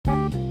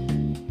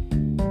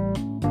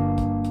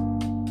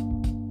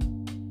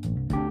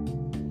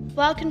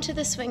Welcome to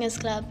the Swingers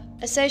Club,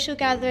 a social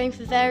gathering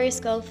for various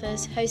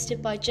golfers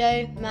hosted by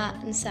Joe, Matt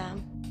and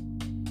Sam.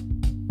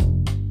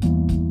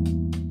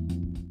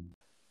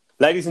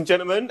 Ladies and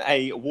gentlemen,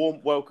 a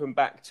warm welcome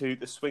back to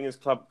the Swingers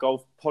Club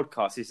Golf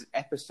Podcast. This is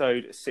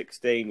episode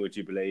 16, would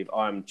you believe?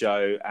 I'm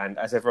Joe, and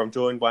as ever, I'm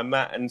joined by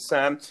Matt and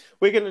Sam.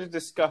 We're going to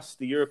discuss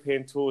the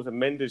European Tour's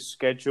amended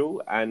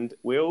schedule, and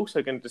we're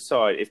also going to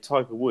decide if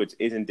Tiger Woods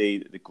is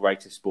indeed the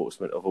greatest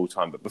sportsman of all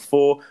time. But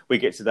before we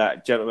get to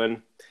that,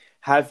 gentlemen,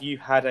 have you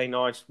had a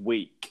nice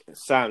week?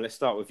 Sam, let's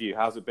start with you.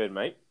 How's it been,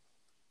 mate?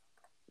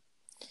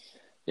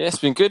 Yeah, it's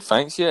been good,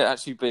 thanks. Yeah,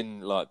 actually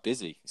been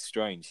busy. It's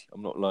strange.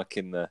 I'm not I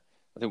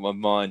think my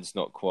mind's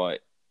not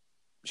quite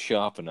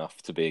sharp enough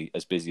to be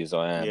as busy as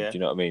I am. Yeah. Do you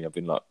know what I mean? I've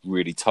been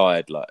really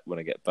tired when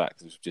I get back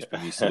because I've just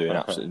been used to doing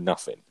absolutely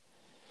nothing.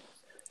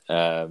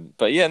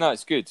 But yeah, no,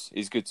 it's good.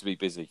 It's good to be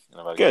busy. And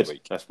I've had a good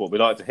week. That's what we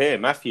like to hear.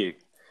 Matthew,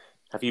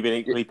 have you been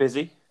equally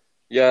busy?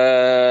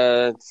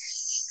 Yeah,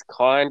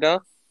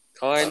 kinda.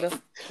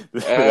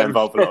 They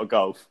involve a lot of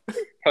golf.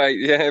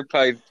 Played a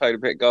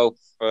bit of golf.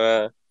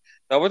 Now,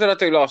 what did I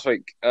do last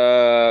week?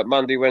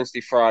 Monday,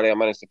 Wednesday, Friday. I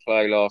managed to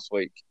play last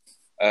week.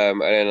 And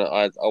then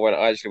I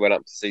actually went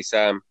up to see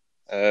Sam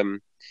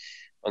on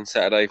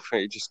Saturday.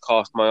 He just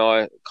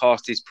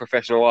cast his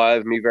professional eye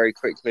over me very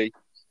quickly.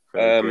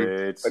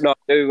 Good. But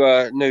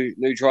no,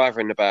 new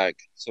driver in the bag,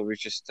 so we're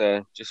just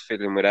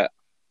fiddling with that.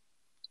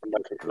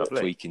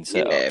 Tweaking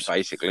setups. Yeah,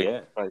 basically.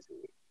 Yeah.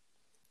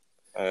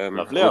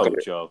 Lovely old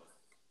job.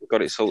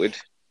 Got it sorted.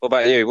 What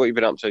about you? What have you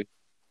been up to?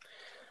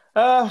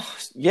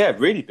 Yeah,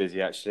 really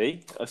busy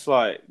actually. It's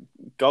like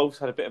golf's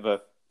had a bit of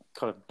a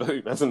kind of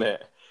boom, hasn't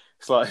it?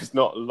 It's like there's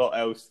not a lot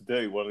else to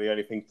do. One of the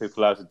only things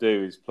people have to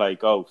do is play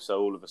golf.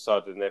 So all of a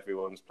sudden,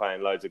 everyone's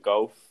playing loads of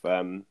golf.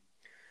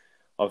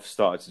 I've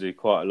started to do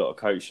quite a lot of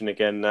coaching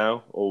again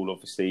now, all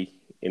obviously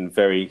in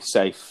very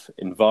safe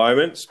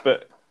environments.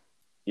 But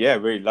yeah,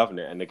 really loving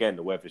it. And again,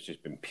 the weather's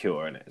just been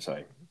pure, isn't it?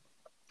 So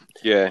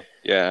yeah,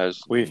 it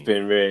has. We've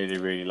been really,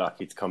 really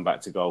lucky to come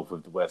back to golf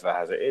with the weather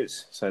as it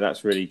is. So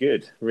that's really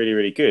good. Really,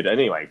 really good.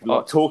 Anyway,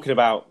 talking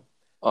about...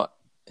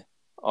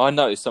 I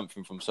noticed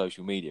something from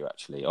social media,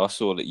 actually. I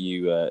saw that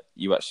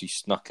you actually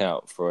snuck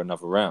out for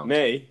another round.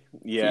 Me?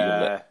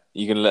 Yeah.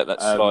 You're going to let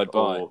that slide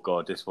by? Oh,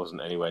 God, this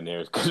wasn't anywhere near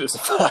as good as the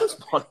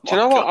first one. Do you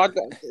know what?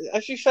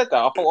 As you said that,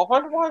 I thought, I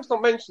wonder why I've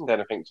not mentioned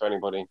anything to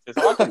anybody.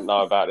 Because I didn't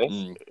know about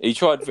this. He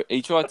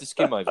tried to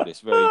skim over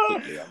this very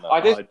quickly. I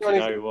did. You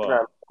know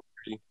what?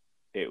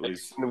 It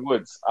was in the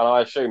woods, and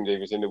I assumed he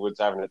was in the woods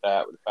having a day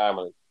out with the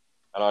family.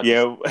 And I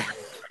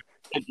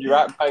just you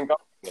out playing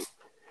golf.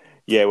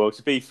 Yeah, well,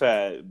 to be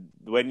fair,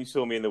 when you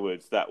saw me in the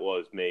woods, that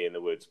was me in the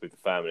woods with the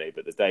family.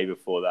 But the day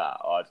before that,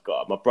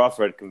 my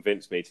brother had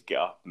convinced me to get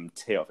up and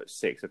tee off at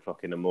 6 o'clock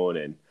in the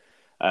morning.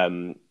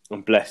 And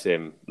bless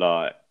him,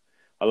 I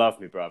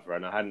love my brother,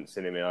 and I hadn't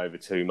seen him in over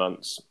 2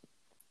 months.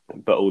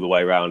 But all the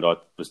way around, I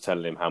was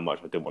telling him how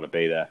much I didn't want to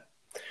be there.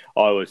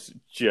 I was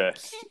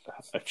just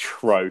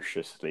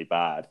atrociously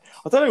bad.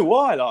 I don't know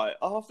why.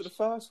 After the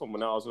first one,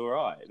 when I was all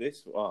right,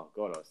 oh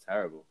God, I was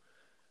terrible.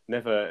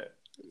 Never.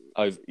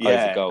 Over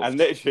golf. And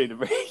literally,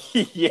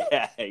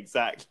 yeah,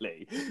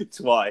 exactly.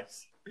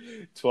 Twice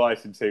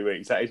in 2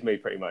 weeks. That is me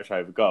pretty much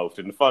over golfed.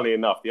 And funny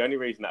enough, the only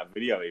reason that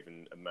video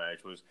even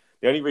emerged was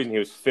the only reason he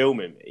was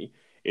filming me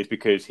is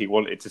because he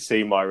wanted to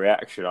see my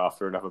reaction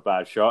after another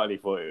bad shot, and he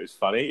thought it was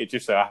funny. It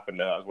just so happened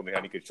that was one of the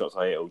only good shots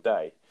I hit all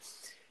day.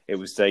 It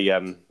was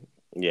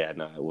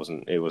it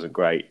wasn't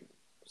great.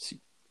 So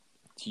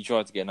you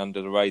tried to get an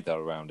under the radar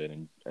around it,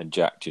 and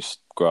Jack just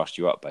grassed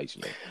you up,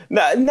 basically.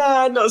 No,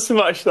 not so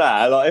much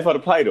that. If I'd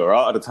have played all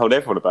right, I'd have told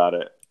everyone about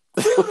it.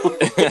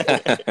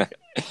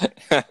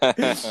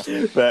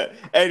 But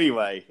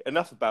anyway,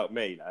 enough about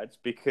me, lads,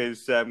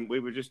 because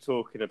we were just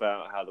talking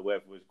about how the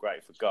weather was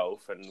great for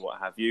golf and what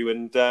have you.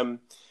 And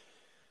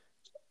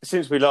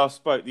since we last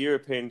spoke, the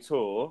European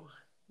Tour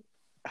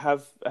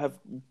have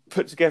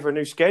put together a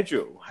new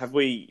schedule. Have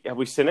we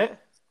seen it?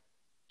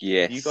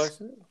 Yes. You guys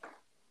seen it?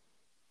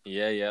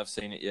 Yeah, I've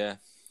seen it. Yeah.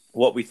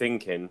 What we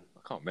thinking? I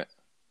can't remember.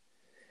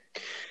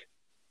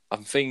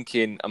 I'm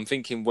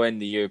thinking when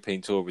the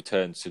European Tour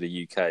returns to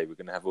the UK, we're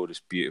going to have all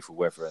this beautiful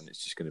weather, and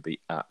it's just going to be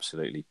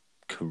absolutely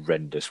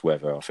horrendous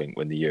weather. I think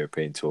when the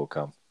European Tour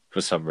come, for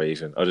some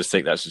reason, I just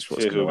think that's just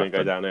what's going to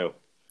go downhill.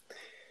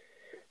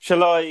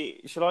 Shall I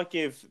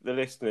give the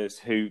listeners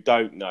who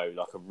don't know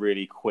a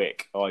really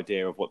quick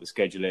idea of what the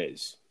schedule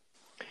is?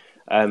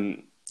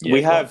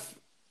 We have.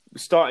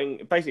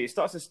 Basically, it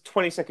starts as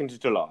 22nd of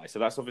July, so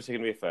that's obviously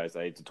going to be a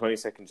Thursday. The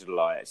 22nd of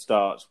July, it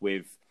starts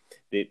with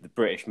the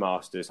British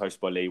Masters hosted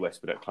by Lee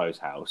Westwood at Close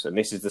House, and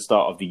this is the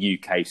start of the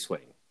UK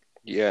swing.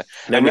 Yeah,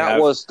 and that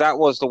was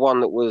the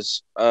one that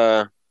was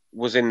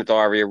in the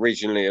diary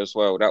originally as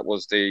well. That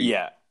was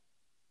the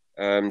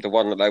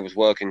one that they was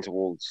working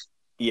towards.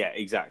 Yeah,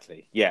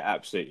 exactly. Yeah,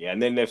 absolutely.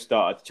 And then they've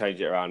started to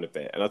change it around a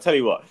bit. And I'll tell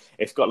you what,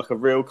 it's got a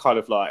real kind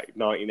of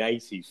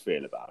 1980s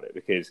feel about it,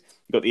 because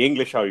you've got the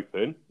English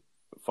Open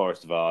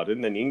Forest of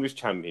Arden, then the English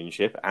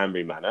Championship at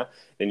Hanbury Manor.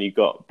 Then you've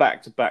got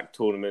back-to-back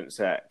tournaments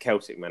at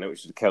Celtic Manor,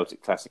 which is the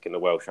Celtic Classic and the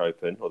Welsh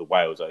Open, or the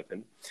Wales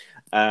Open.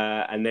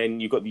 And then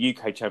you've got the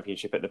UK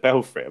Championship at the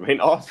Belfry. I mean,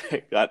 I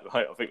think that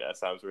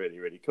sounds really,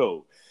 really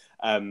cool.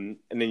 And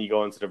then you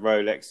go on to the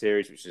Rolex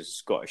Series, which is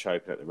Scottish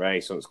Open at the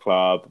Renaissance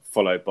Club,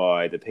 followed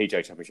by the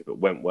PGA Championship at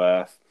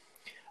Wentworth.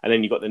 And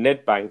then you've got the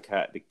Nedbank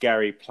at the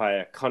Gary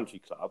Player Country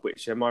Club,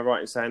 which, am I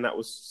right in saying that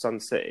was Sun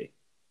City?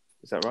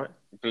 Is that right?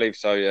 I believe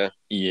so, yeah.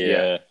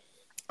 Yeah.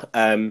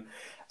 And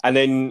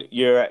then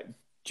you're at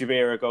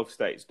Jumeirah Golf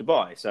Estates,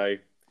 Dubai. So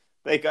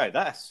there you go.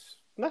 That's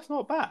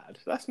not bad.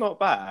 That's not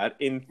bad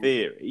in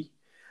theory.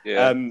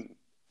 Yeah.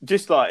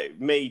 Just like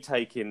me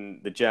taking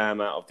the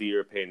jam out of the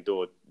European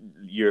Tour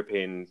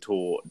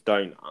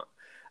donut.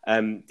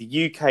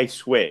 The UK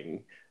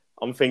swing,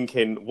 I'm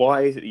thinking,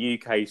 why is it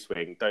the UK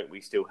swing? Don't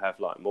we still have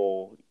like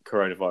more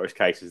coronavirus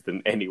cases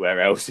than anywhere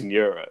else in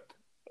Europe?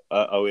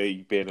 Are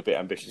we being a bit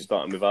ambitious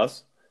starting with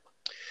us?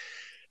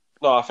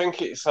 No, I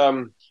think it's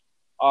I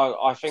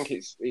think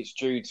it's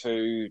due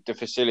to the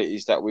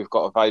facilities that we've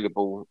got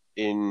available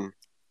in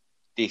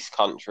this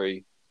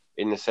country,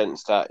 in the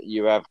sense that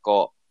you have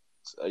got,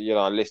 you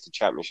know, a list of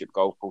championship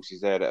golf courses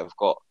there that have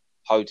got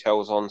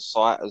hotels on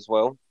site as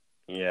well.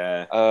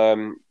 Yeah.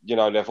 You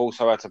know, they've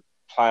also had to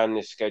plan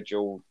this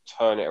schedule,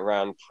 turn it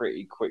around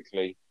pretty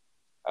quickly.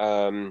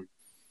 And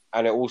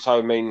it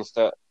also means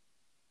that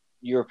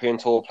European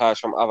Tour players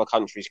from other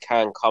countries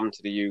can come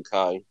to the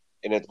UK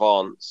in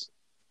advance,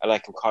 and they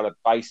can kind of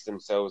base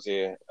themselves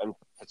here and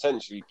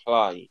potentially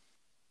play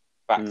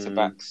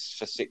back-to-backs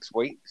for 6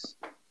 weeks.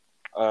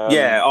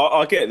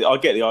 I get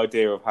the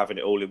idea of having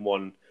it all in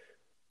one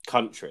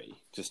country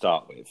to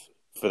start with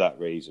for that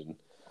reason.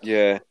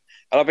 Yeah,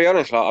 and I'll be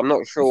honest, like, I'm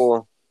not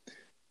sure.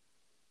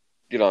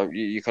 You know,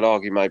 you could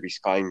argue maybe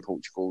Spain,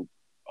 Portugal.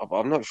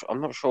 I'm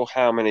not sure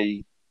how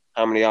many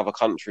other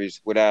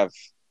countries would have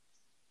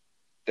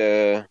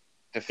the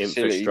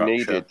facility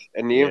needed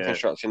and the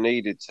infrastructure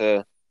needed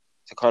to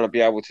kind of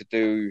be able to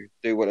do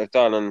what they've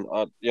done. And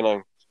you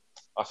know,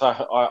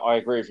 I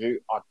agree with you.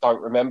 I don't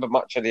remember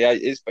much of the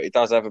 80s, but it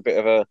does have a bit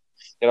of a.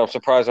 You know, I'm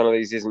surprised one of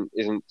these isn't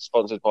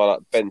sponsored by like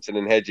Benton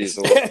and Hedges.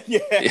 Or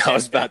yeah, I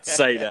was about to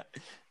say that.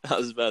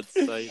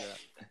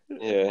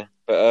 Yeah,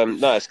 but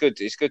no, it's good.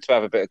 It's good to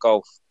have a bit of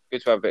golf.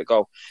 Good to have a bit of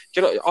golf.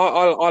 Do you know?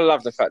 I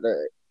love the fact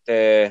that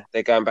they're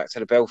going back to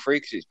the Belfry,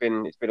 because it's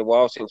been a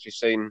while since we've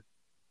seen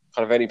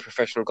kind of any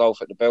professional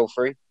golf at the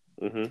Belfry.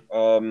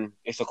 Mm-hmm.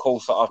 It's a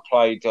course that I've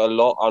played a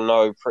lot. I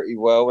know pretty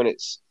well, and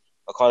it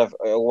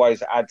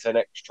always adds an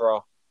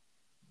extra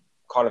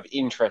kind of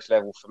interest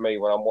level for me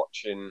when I'm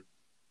watching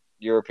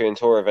European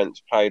Tour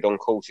events played on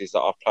courses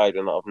that I've played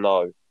and that I've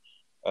known.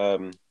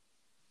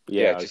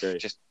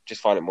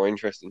 Just find it more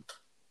interesting.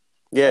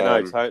 Yeah,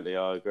 no, totally,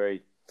 I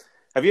agree.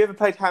 Have you ever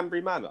played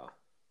Hanbury Manor?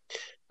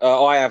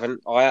 I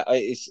haven't.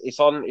 It's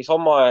on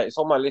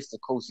my list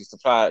of courses to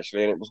play,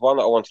 actually, and it was one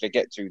that I wanted to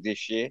get to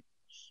this year.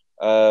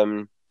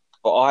 But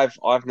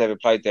I've never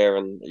played there,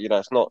 and you know,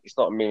 it's not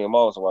a million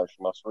miles away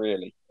from us,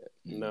 really.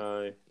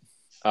 No,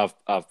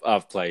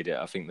 I've played it.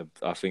 I think they're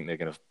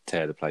going to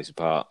tear the place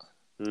apart.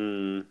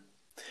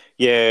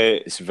 Yeah,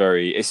 it's a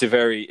very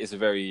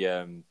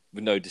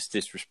with no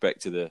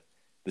disrespect to the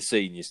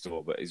seniors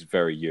tour, but it's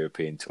very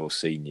European Tour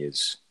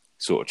seniors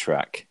sort of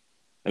track,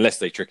 unless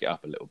they trick it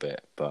up a little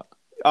bit. But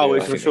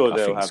I'm sure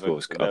they'll have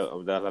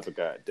a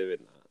go at doing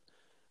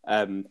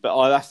that.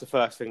 But that's the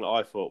first thing that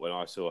I thought when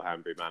I saw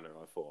Hanbury Manor.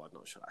 I thought, I'm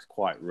not sure that's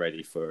quite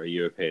ready for a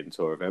European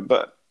Tour event,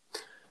 but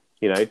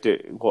you know,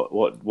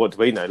 what do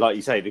we know? Like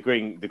you say, the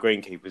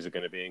greenkeepers are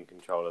going to be in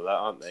control of that,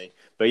 aren't they?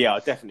 But yeah, I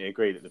definitely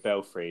agree that the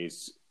Belfry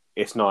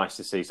it's nice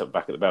to see something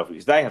back at the Belfry,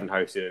 because they haven't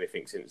hosted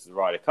anything since the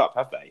Ryder Cup,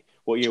 have they?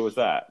 What year was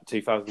that?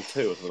 2002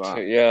 or something like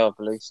that? Yeah, I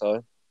believe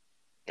so.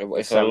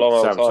 It's a long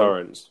old time.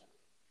 Torrance.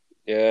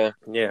 Yeah,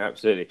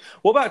 absolutely.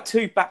 What about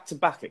 2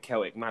 back-to-back at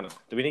Celtic Manor?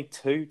 Do we need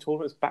 2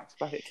 tournaments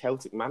back-to-back at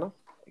Celtic Manor?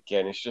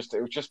 Again, it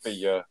would just be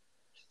your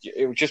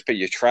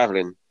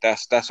travelling.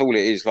 That's all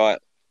it is. Like,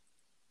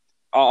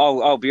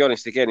 I'll be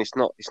honest. Again, it's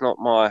not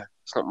my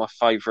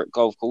favourite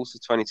golf course, the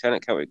 2010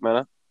 at Celtic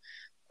Manor.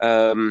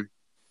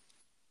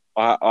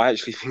 I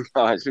actually think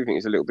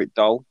it's a little bit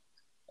dull.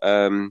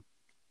 But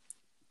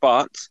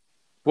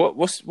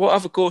what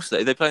other course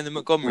are they playing the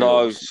Montgomery?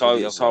 No,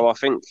 so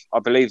I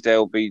believe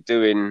they'll be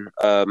doing.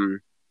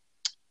 From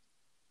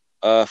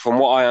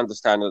what I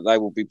understand, that they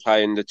will be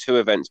playing the 2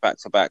 events back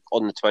to back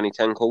on the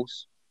 2010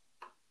 course.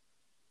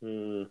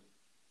 What?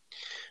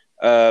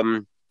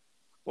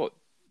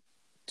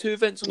 2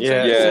 events on the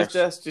 2010? Yeah,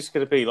 that's just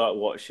going to be like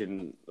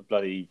watching a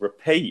bloody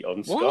repeat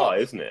on Sky,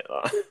 isn't it?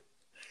 Like...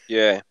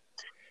 Yeah.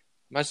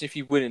 Imagine if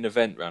you win an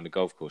event around a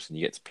golf course and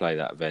you get to play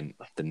that event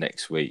the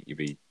next week, you'd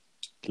be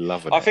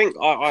loving it.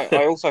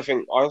 I also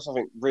think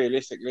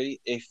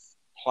realistically, if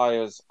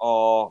players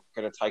are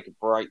going to take a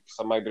break,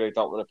 so maybe they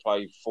don't want to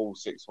play full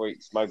 6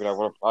 weeks, maybe they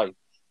want to play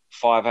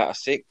 5 out of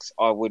 6,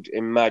 I would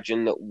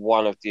imagine that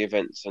one of the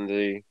events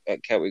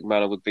at Celtic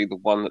Manor would be the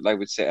one that they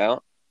would sit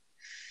out.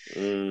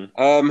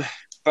 But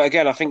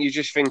again, I think you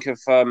just think of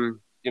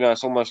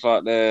it's almost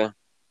like they're.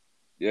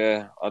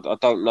 Yeah, I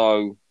don't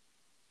know.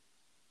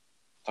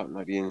 Don't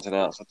know the ins and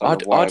outs. I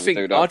don't know why we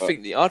do that. I'd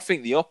think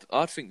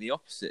the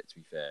opposite. To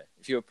be fair,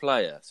 if you're a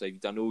player, so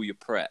you've done all your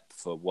prep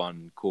for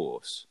one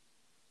course,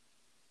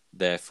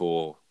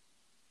 therefore,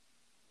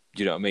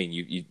 you know what I mean.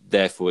 You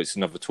therefore it's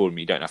another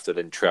tournament you don't have to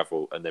then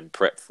travel and then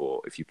prep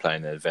for if you play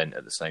in an event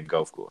at the same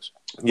golf course.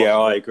 Yeah,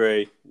 I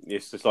agree.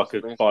 It's just like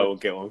a buy one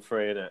get one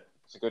free, isn't it?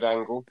 It's a good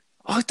angle.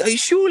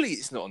 Surely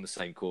it's not on the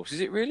same course,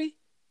 is it? Really?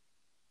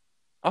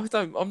 I'm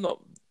not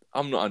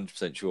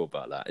 100% sure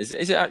about that. Is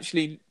it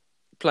actually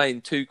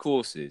playing two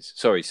courses?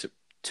 Sorry, so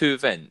two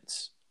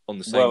events on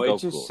the same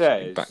golf course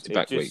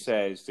back-to-back weeks? It just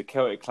says the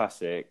Celtic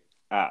Classic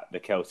at the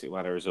Celtic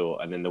Manor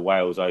Resort, and then the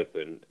Wales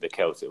Open at the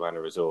Celtic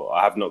Manor Resort.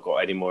 I have not got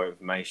any more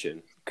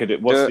information.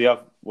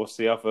 What's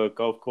the other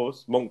golf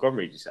course?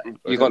 Montgomery, did you say?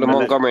 You got the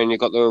Montgomery, and you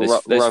got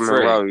the Roman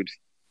Road.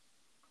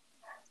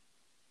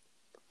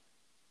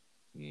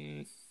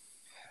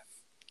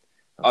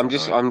 I'm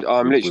just going to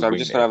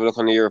have a look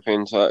on the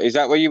European Tour. Is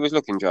that where you was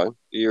looking, Joe?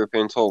 The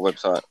European Tour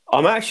website?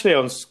 I'm actually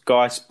on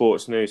Sky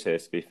Sports News here,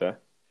 to be fair.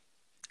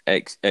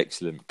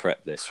 Excellent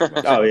prep this.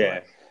 Oh, yeah.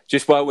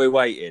 Just while we're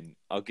waiting,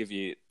 I'll give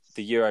you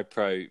the Euro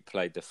Pro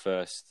played the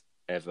first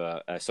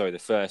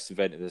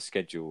event of the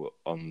schedule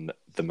on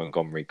the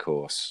Montgomery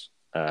course.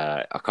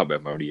 I can't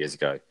remember how many years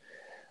ago.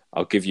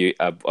 I'll give you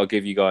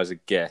guys a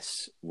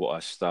guess what I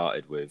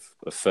started with.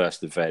 The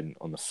first event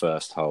on the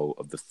first hole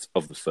of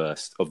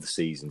the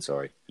season.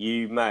 Sorry,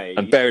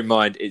 and bear in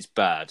mind it's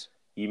bad.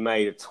 You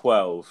made a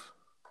 12.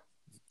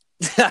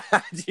 Do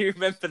you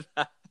remember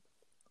that?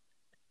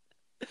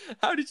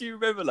 How did you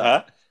remember that?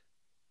 Huh?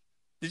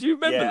 Did you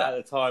remember that?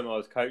 At the time I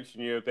was coaching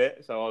you a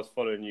bit, so I was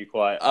following you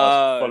quite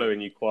heavily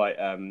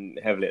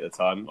at the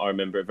time. I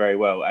remember it very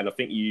well, and I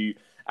think you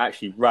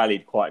actually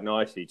rallied quite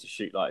nicely to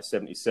shoot like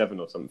 77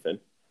 or something.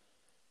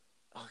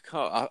 I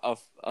can't.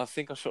 I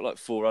think I shot like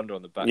 4 under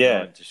on the back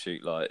nine to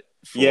shoot like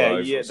 4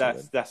 over. Yeah.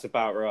 That's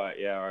about right.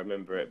 Yeah, I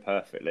remember it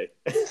perfectly.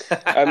 So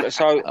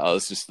I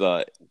was just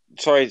like,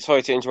 sorry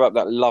to interrupt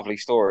that lovely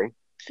story.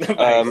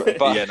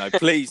 But yeah, no,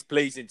 please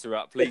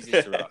interrupt. Please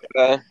interrupt.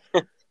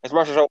 As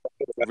much as I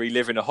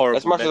reliving a horrible.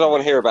 As much as I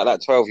want to hear about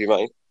that 12 you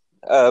made,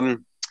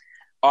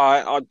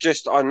 I've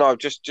just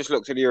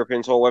looked at the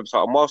European Tour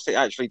website, and whilst it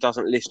actually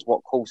doesn't list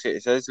what course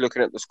it says,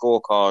 looking at the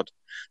scorecard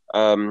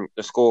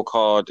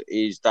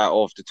is that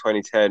of the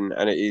 2010,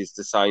 and it is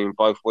the same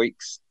both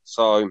weeks.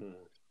 So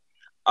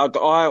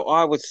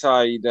I would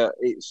say that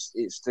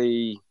it's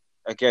the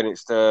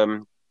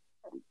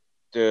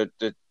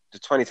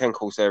 2010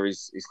 course there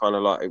is kind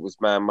of like it was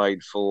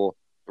man-made for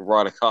the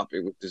Ryder Cup.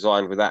 It was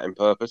designed with that in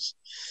purpose.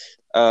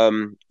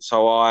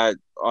 So I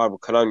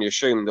can only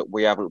assume that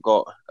we haven't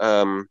got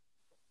the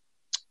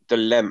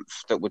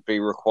length that would be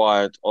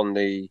required on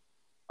the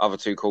other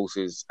two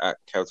courses at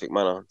Celtic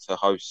Manor to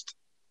host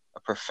a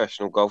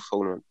professional golf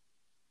tournament.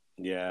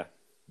 Yeah,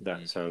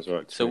 that sounds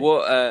right. So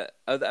what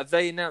have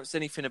they announced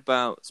anything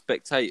about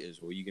spectators,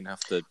 or are you going to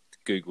have to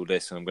Google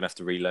this and I'm going to have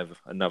to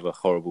relive another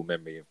horrible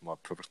memory of my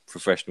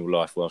professional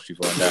life whilst you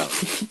find out?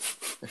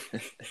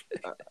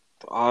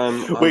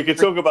 We could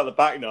talk about the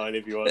back nine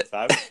if you want,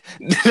 Sam.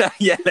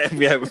 Yeah.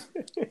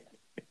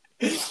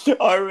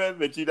 I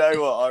remember, do you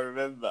know what I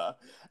remember?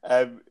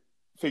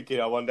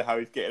 Thinking, I wonder how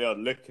he's getting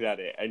on, looking at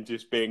it and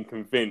just being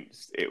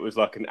convinced it was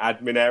like an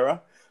admin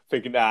error.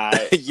 Thinking,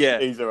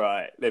 he's all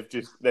right.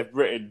 They've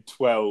written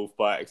 12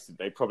 by accident.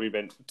 They probably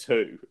meant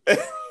 2.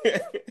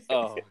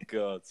 Oh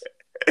God!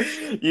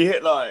 You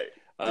hit like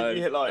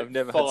I've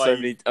never 5 had so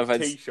many. I've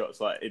had tee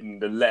shots like in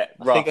the left.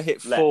 I think I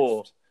hit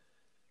 4.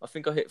 I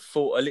think I hit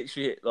 4. I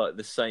literally hit like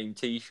the same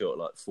tee shot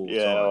like 4 times.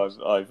 Yeah,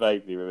 I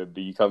vaguely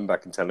remember you coming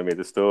back and telling me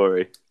the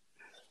story.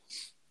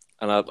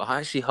 And I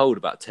actually hold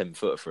about 10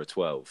 footer for a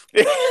 12.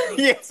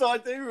 Yes, I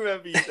do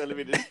remember you telling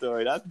me this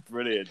story. That's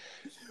brilliant.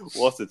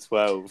 What's a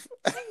 12?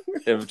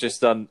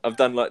 I've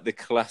done like the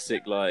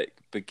classic like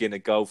beginner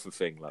golfer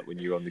thing, like when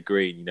you're on the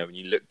green, you know, when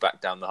you look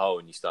back down the hole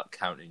and you start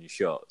counting your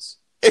shots.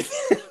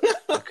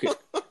 I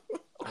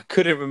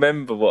couldn't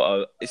remember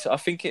I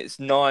think it's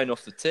 9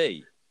 off the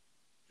tee.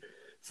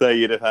 So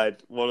you'd have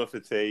had 1 off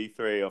the tee,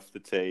 3 off the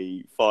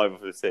tee, 5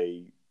 off the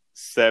tee,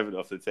 7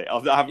 off the tee. I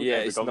haven't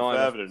ever gone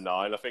further than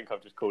 9. I think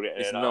I've just called it.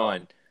 It's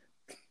 9.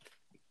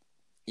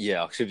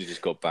 Yeah, I should have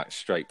just got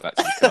straight back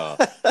to the car.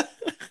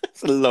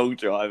 It's a long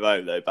drive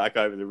home though, back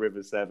over the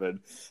River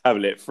Severn,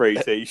 having lit 3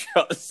 tee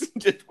shots,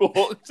 and just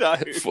walked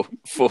home.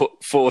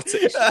 4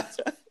 tee shots.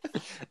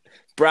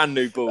 Brand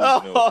new balls.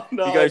 Oh,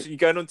 no. You're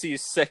going onto your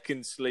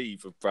second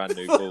sleeve of brand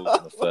new balls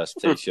on the first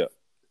tee shot.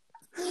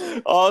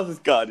 I was as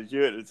gutted as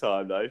you at the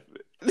time though.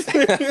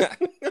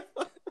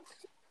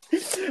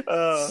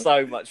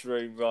 So much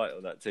room right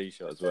on that tee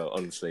shot as well.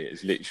 Honestly,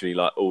 it's literally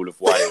like all of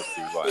Wales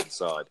to the right hand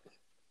side.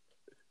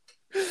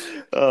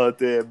 Oh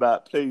dear,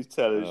 Matt, please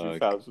tell us you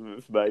found some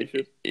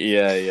information.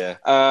 Yeah.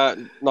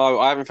 No,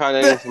 I haven't found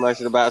any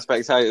information about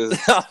spectators.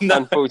 No.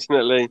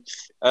 Unfortunately,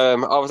 I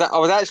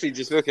was actually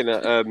just looking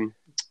at.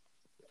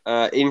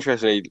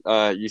 Interestingly,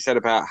 you said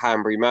about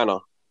Hanbury Manor.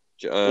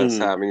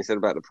 Sam, and he said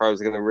about the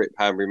pros are going to rip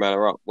Hanbury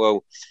Manor up.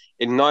 Well,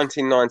 in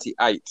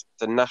 1998,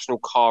 the National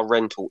Car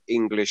Rental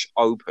English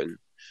Open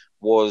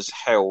was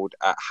held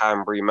at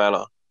Hanbury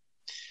Manor.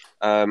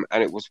 And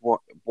it was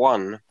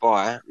won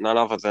by none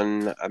other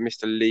than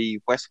Mr.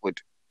 Lee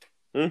Westwood,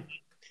 Really?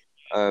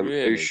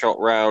 who shot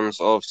rounds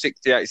of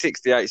 68,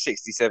 68,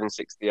 67,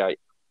 68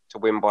 to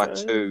win by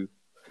 2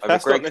 over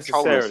That's Greg not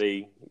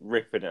necessarily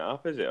ripping it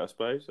up, is it? I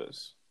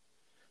suppose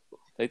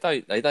They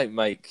don't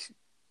make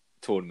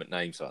tournament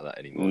names like that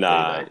anymore.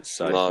 Nah, do they?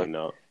 So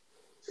not.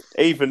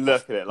 Even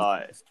look at it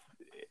like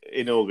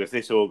in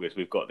this August,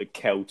 we've got the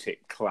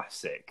Celtic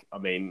Classic. I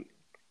mean,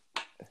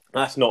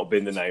 that's not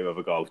been the name of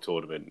a golf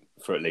tournament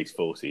for at least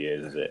 40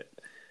 years, is it?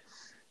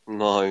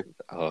 No.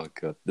 Oh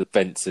god, the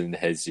Benson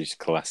Hedges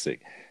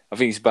Classic. I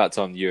think it's about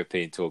time the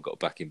European Tour got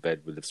back in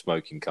bed with the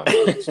smoking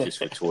countries just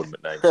for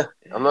tournament names.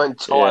 I'm not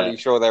entirely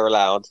sure they're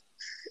allowed.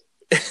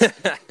 I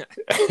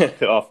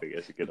think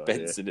it's a good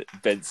idea.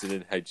 Benson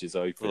and Hedges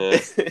Open. Yeah.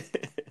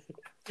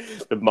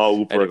 The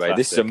Marlborough Anyway,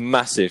 this is a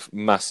Classic.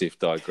 massive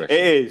digression.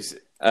 It is.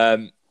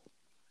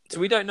 So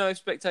we don't know if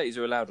spectators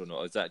are allowed or not.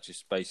 Or is that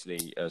just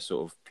basically a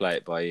sort of play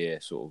it by ear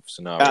sort of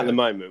scenario? At the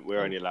moment,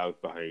 we're only allowed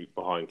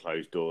behind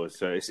closed doors,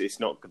 so it's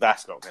not.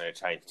 That's not going to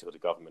change until the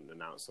government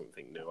announce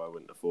something new. I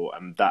wouldn't have thought,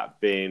 and that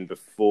being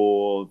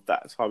before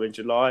that time in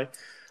July,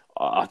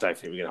 I don't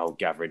think we're going to hold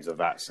gatherings of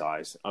that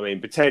size. I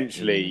mean,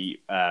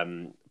 potentially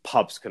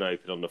pubs can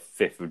open on the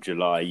 5th of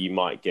July. You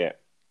might get,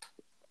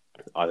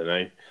 I don't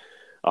know,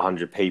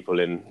 100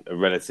 people in a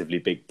relatively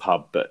big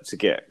pub, but to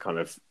get kind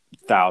of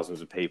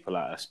thousands of people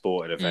at a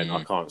sporting event,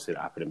 I can't see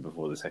that happening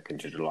before the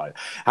 2nd of July.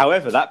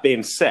 However, that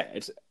being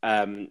said,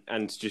 and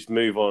to just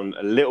move on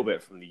a little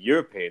bit from the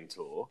European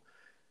Tour,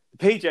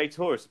 the PGA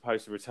Tour is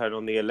supposed to return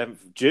on the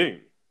 11th of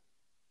June.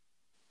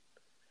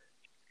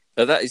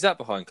 Is that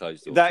behind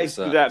closed doors?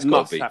 That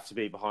must have to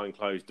be behind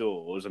closed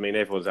doors. I mean,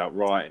 everyone's out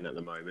writing at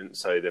the moment,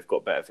 so they've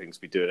got better things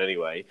to be doing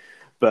anyway.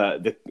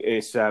 But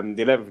it's the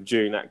 11th of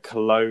June at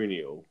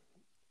Colonial,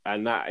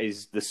 and that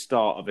is the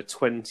start of a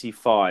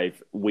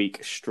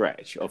 25-week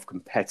stretch of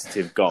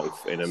competitive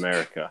golf in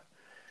America.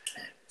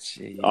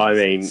 Jesus.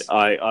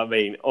 I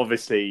mean,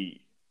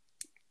 obviously,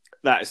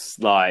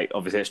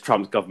 it's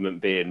Trump's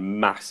government being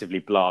massively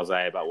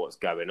blasé about what's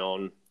going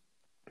on.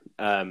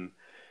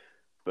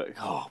 But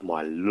oh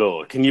my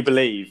lord, can you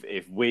believe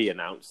if we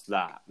announced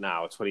that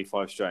now, a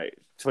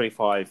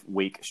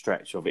 25-week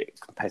stretch of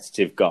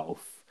competitive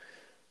golf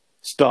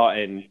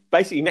starting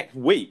basically next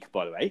week,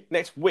 by the way,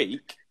 next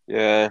week.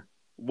 Yeah.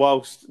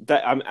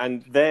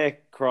 And their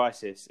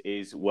crisis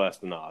is worse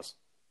than ours.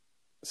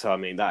 So I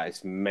mean, that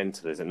is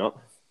mental, is it not?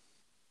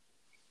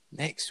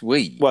 Next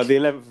week. Well, the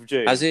 11th of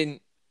June. As in,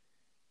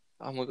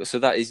 oh my god! So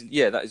that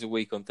is a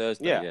week on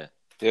Thursday.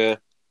 Yeah.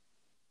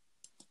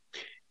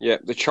 Yeah,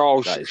 the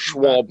Charles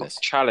Schwab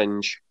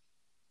Challenge.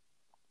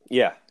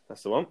 Yeah,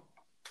 that's the one.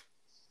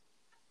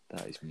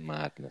 That is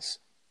madness.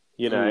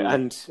 You know,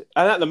 and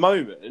at the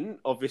moment,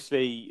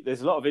 obviously,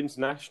 there's a lot of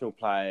international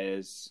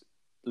players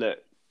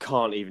that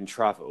can't even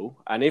travel,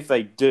 and if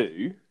they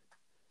do,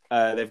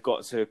 they've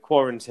got to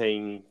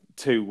quarantine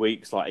 2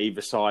 weeks, like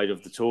either side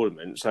of the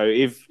tournament. So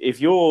if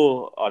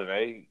you're, I don't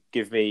know,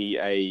 give me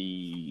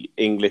a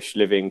English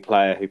living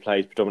player who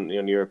plays predominantly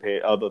on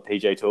the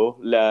PGA Tour,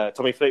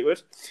 Tommy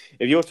Fleetwood.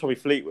 If you're Tommy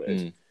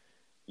Fleetwood,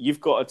 you've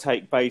got to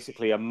take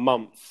basically a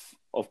month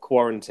of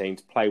quarantine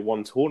to play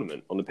one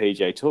tournament on the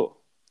PGA Tour.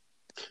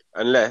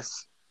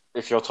 Unless,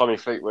 if you're Tommy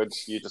Fleetwood,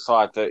 you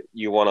decide that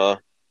you want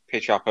to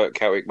pitch up at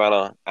Celtic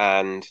Manor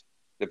and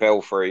the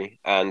Belfry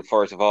and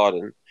Forest of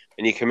Arden,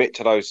 and you commit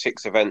to those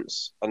 6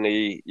 events on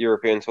the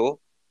European Tour.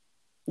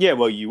 Yeah,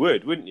 well, you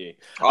would, wouldn't you?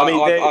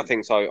 I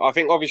think so. I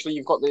think obviously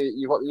you've got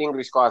the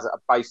English guys that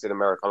are based in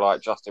America,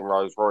 like Justin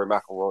Rose, Rory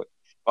McIlroy.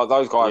 But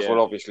those guys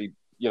will obviously,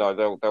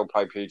 they'll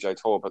play PGA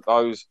Tour. But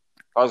those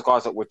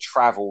guys that would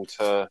travel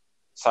to,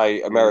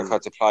 say, America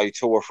to play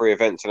 2 or 3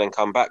 events and then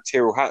come back.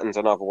 Tyrrell Hatton's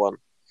another one.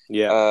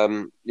 Yeah.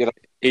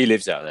 He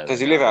lives out there. Does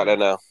he live out there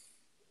now?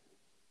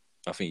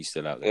 I think he's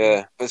still out there.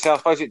 Yeah, but see, I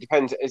suppose it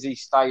depends. Has he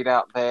stayed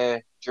out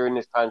there during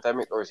this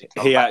pandemic, or is he?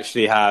 He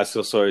actually has.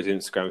 I saw his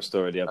Instagram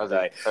story the other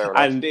day,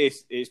 and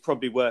it's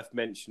probably worth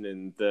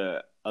mentioning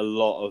that a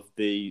lot of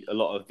the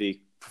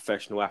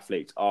professional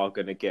athletes are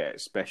going to get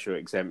special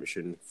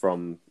exemption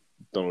from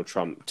Donald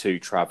Trump to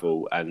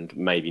travel and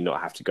maybe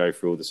not have to go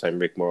through all the same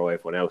rigmarole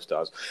everyone else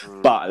does.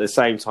 But at the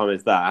same time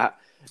as that,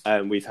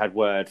 we've had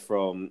word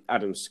from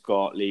Adam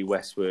Scott, Lee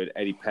Westwood,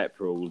 Eddie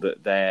Pepperell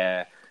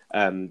that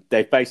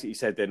they've basically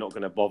said they're not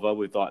going to bother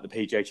with like the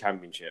PGA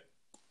Championship.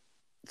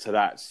 So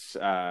that's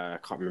I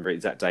can't remember the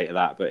exact date of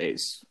that, but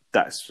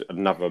that's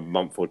another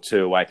month or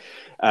 2 away.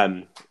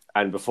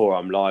 And before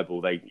I'm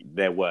liable,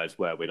 their words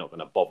were, "We're not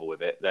going to bother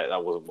with it."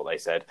 That wasn't what they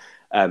said,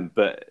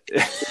 but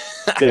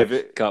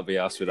can't be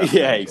asked for that.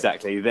 Yeah,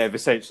 exactly. They've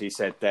essentially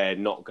said they're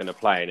not going to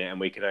play in it, and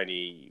we can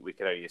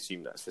only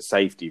assume that's for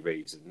safety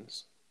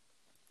reasons.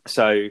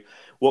 So,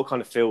 what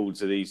kind of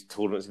fields are these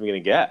tournaments going to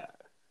get?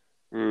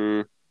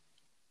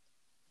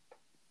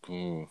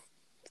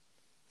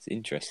 It's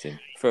interesting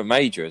for a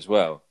major as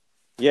well.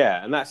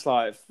 Yeah, and that's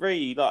like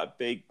three like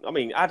big. I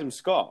mean, Adam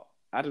Scott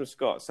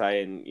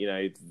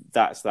saying,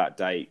 that's that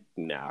date.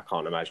 Nah, I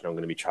can't imagine I'm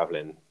going to be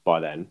travelling by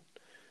then.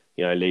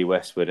 Lee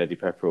Westwood, Eddie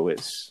Pepperell.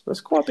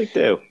 That's quite a big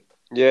deal.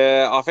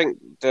 Yeah, I think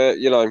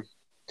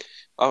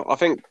I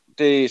think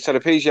the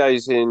PGA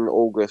is in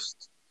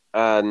August,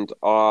 and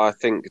I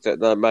think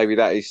that maybe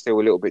that is still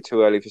a little bit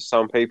too early for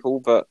some people,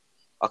 but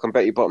I can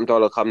bet you bottom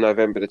dollar come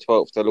November the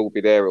 12th, they'll all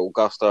be there at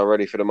Augusta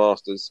ready for the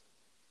Masters.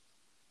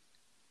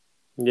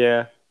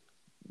 Yeah,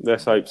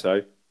 let's hope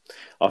so.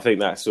 I think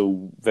that's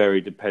all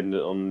very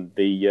dependent on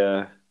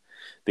the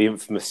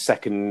infamous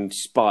second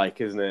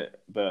spike, isn't it?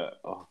 But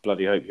I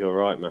bloody hope you're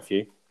right,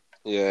 Matthew.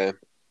 Yeah.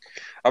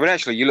 I mean,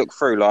 actually, you look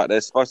through, like,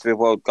 there's supposed to be a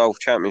World Golf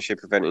Championship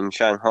event in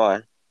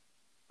Shanghai.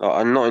 Like,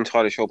 I'm not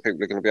entirely sure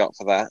people are going to be up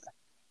for that.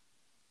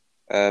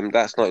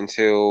 That's not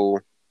until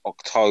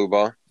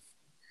October.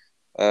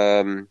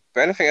 But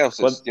anything else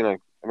that's,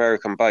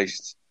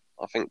 American-based,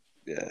 I think,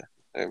 yeah.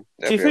 Do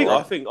you think? Right.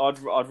 I think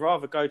I'd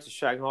rather go to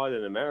Shanghai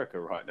than America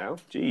right now.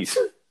 Jeez.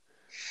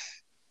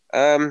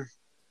 I don't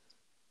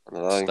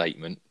know.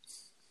 Statement.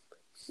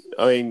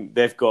 I mean,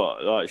 they've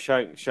got like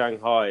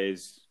Shanghai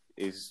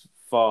is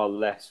far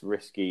less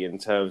risky in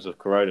terms of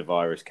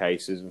coronavirus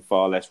cases and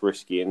far less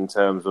risky in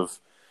terms of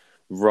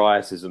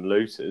rioters and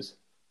looters.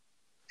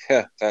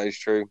 Yeah, that is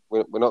true.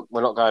 We're not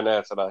going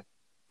there today.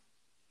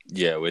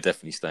 Yeah, we're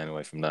definitely staying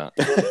away from that.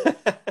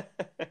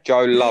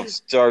 Joe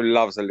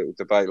loves a little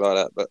debate like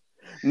that, but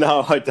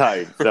no, I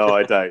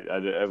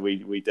don't.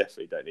 We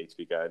definitely don't need to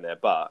be going there.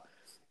 But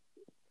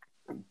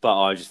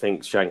I just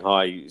think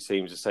Shanghai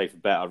seems a safer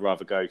bet. I'd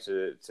rather go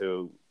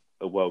to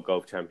a World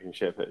Golf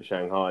Championship at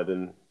Shanghai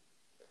than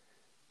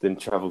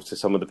travel to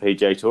some of the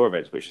PGA Tour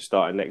events, which are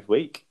starting next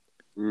week.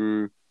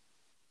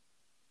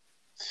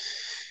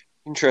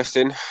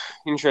 Interesting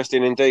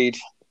indeed.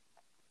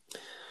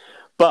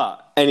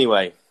 But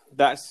anyway,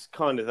 that's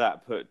kind of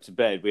that put to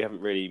bed. We haven't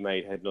really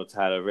made head nor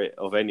tail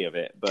of any of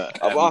it, but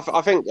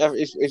I think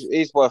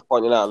it's worth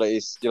pointing out that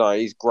it's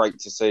great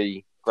to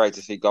see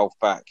golf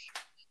back,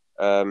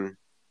 and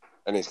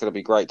it's going to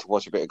be great to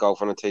watch a bit of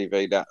golf on the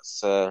TV.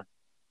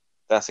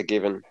 That's a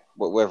given.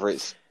 Whether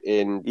it's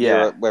in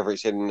Europe, whether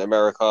it's in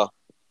America,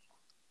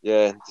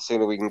 the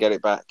sooner we can get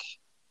it back.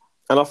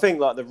 And I think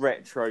like the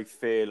retro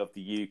feel of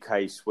the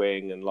UK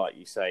swing, and like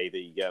you say,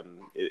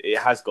 it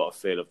has got a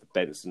feel of the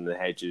Benson and the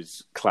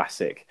Hedges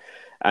classic,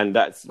 and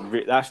that's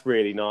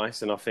really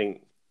nice. And I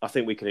think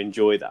we can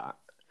enjoy that.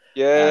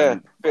 Yeah,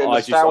 bit of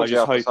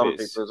nostalgia for some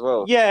people as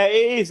well. Yeah,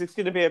 it is. It's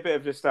going to be a bit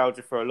of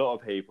nostalgia for a lot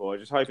of people. I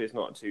just hope it's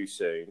not too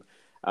soon.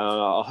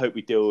 I hope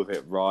we deal with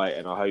it right,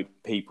 and I hope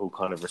people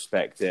kind of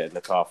respect it and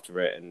look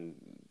after it and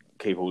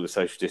keep all the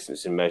social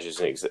distancing measures,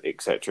 and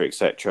et cetera, et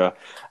cetera.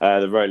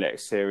 The Rolex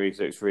series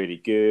looks really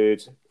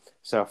good.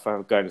 South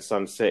Africa going to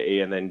Sun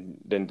City, and then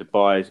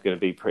Dubai is going to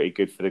be pretty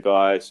good for the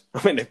guys.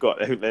 I mean,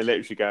 they're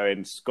literally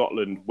going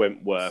Scotland,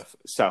 Wentworth,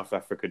 South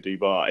Africa,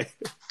 Dubai.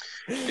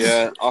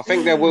 Yeah, I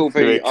think there will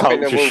be.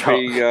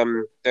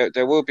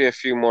 There will be a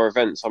few more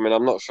events. I mean,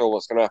 I'm not sure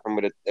what's going to happen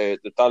with the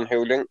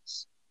Dunhill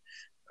Links,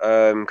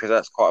 because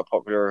that's quite a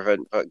popular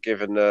event. But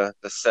given the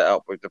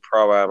setup with the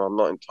Pro-Am, I'm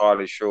not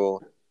entirely sure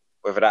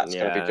whether that's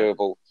going to be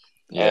doable.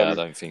 Yeah, I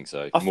don't think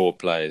so. More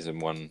players in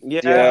one.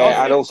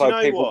 Yeah, and also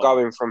people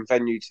going from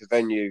venue to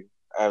venue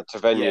to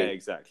venue.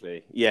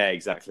 Yeah,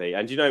 exactly.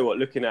 And you know what?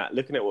 Looking at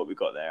what we've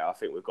got there, I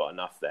think we've got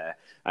enough there.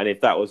 And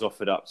if that was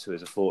offered up to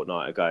us a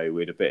fortnight ago,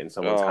 we'd have bitten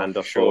someone's hand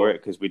off for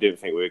it, because we didn't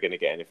think we were going to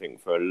get anything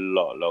for a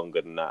lot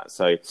longer than that.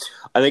 So,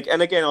 I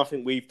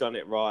think we've done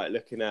it right.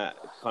 Looking at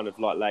kind of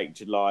like late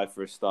July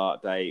for a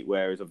start date,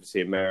 whereas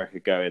obviously America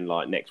going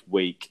like next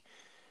week.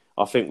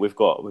 I think we've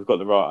got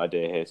the right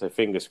idea here. So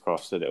fingers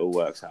crossed that it all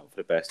works out for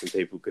the best and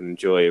people can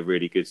enjoy a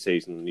really good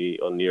season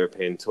on the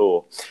European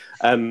Tour.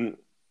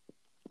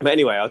 But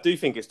anyway, I do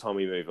think it's time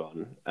we move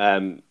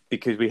on,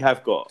 because we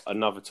have got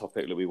another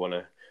topic that we're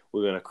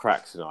going to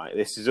crack tonight.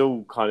 This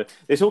all kind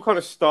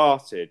of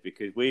started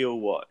because we all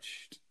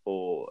watched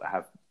or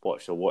have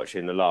watched or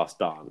watching The Last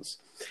Dance,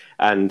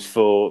 and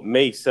for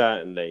me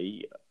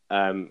certainly,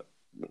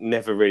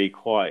 never really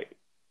quite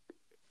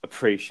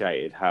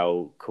appreciated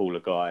how cool a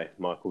guy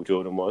Michael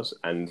Jordan was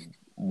and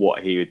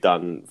what he had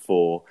done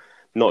for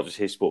not just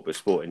his sport but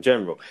sport in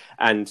general.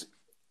 And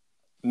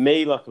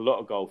me, like a lot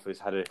of golfers,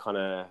 had a kind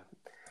of,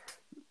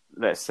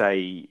 let's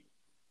say,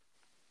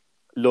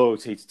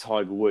 loyalty to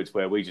Tiger Woods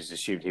where we just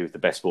assumed he was the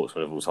best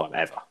sportsman of all time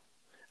ever,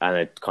 and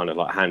it kind of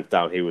like hands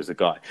down he was the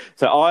guy.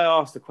 So I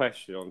asked a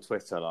question on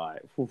Twitter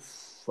like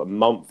a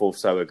month or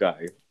so ago,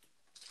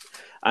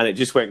 and it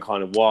just went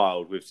kind of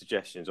wild with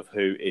suggestions of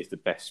who is the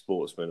best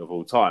sportsman of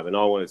all time. And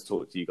I wanted to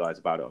talk to you guys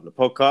about it on the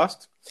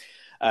podcast.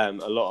 A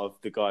lot of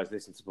the guys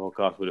listening to the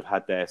podcast would have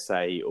had their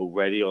say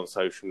already on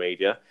social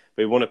media.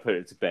 But we want to put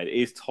it to bed.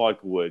 Is Tiger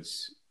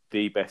Woods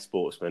the best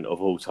sportsman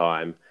of all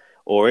time?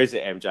 Or is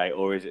it MJ?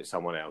 Or is it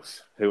someone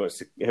else? Who wants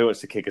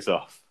to kick us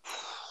off?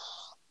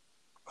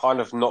 Kind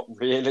of not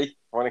really.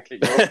 I want to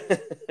kick you off.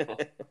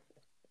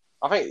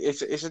 I think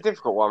it's a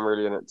difficult one,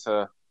 really, isn't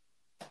it?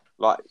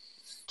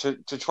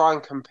 To try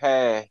and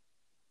compare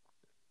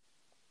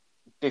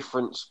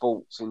different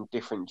sports in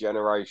different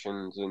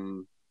generations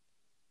and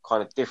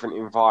kind of different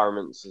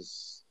environments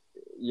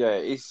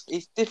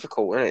it's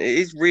difficult, and it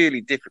is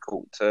really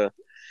difficult to.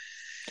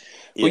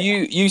 Well,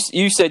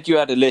 you said you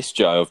had a list,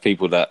 Joe, of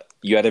people that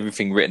you had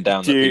everything written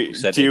down that people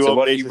said. Do you so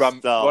want me to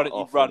start why don't you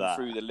off run with that?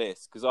 through the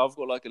list? Because I've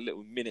got like a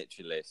little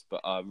miniature list, but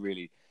I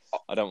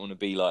don't want to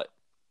be like.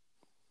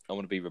 I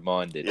want to be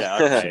reminded. Yeah,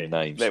 of okay. some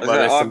names. Well,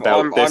 there's some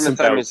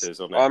belters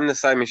on it. I'm the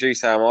same as you,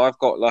 Sam. I've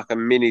got like a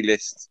mini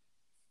list,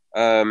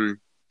 but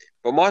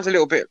mine's a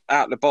little bit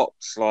out of the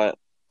box. Like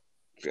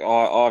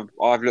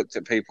I've looked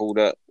at people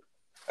that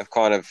have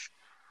kind of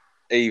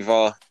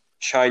either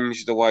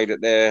changed the way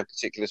that their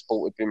particular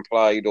sport had been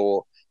played,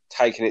 or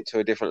taken it to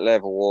a different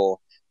level, or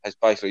has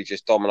basically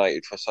just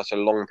dominated for such a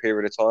long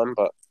period of time.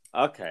 But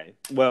okay,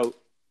 well,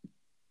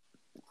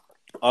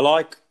 I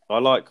like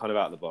kind of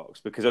out of the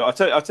box, because I'll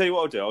tell you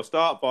what I'll do. I'll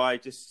start by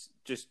just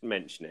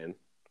mentioning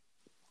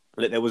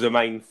that there was a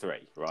main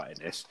three right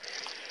in this,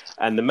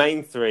 and the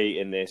main three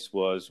in this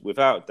was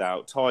without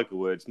doubt Tiger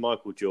Woods,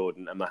 Michael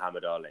Jordan, and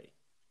Muhammad Ali.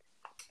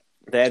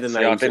 They're the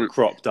names that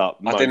cropped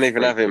up. I didn't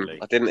even frequently. have him.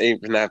 I didn't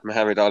even have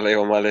Muhammad Ali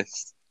on my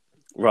list.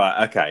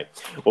 Right. Okay.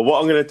 Well, what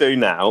I'm going to do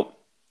now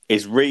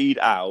is read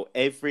out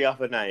every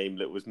other name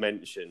that was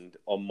mentioned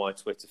on my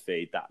Twitter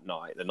feed that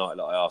night, the night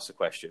that I asked the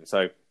question.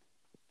 So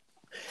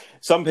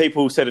some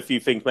people said a few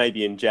things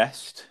maybe in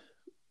jest,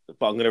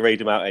 but I'm going to read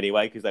them out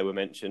anyway because they were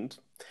mentioned.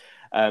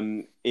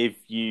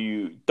 If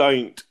you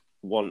don't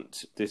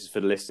want, this is for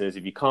the listeners,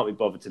 if you can't be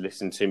bothered to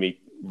listen to me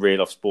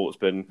reel off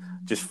Sportsman,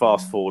 just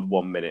fast forward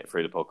 1 minute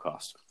through the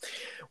podcast.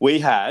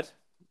 We had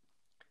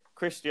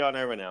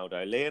Cristiano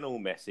Ronaldo, Lionel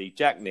Messi,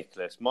 Jack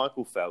Nicklaus,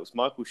 Michael Phelps,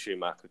 Michael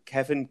Schumacher,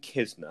 Kevin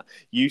Kisner,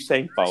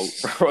 Usain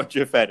Bolt,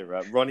 Roger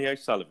Federer, Ronnie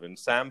O'Sullivan,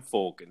 Sam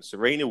Forgan,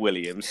 Serena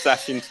Williams,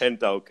 Sachin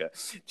Tendulkar,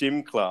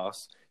 Jim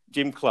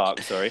Clark,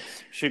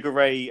 Sugar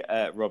Ray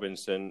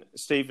Robinson,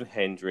 Stephen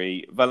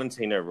Hendry,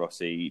 Valentino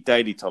Rossi,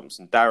 Daley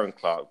Thompson, Darren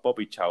Clark,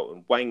 Bobby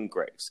Charlton, Wayne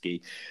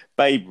Gretzky,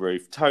 Babe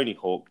Ruth, Tony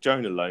Hawk,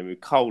 Jonah Lomu,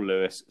 Cole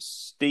Lewis,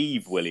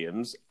 Steve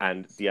Williams,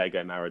 and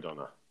Diego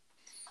Maradona.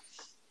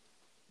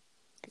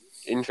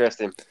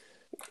 Interesting.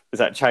 Does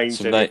that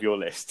change any of your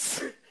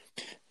lists?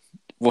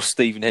 What's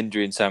Stephen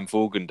Hendry and Sam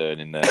Forgan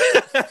doing in there?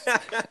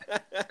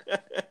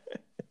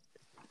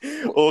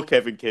 Or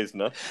Kevin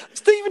Kisner.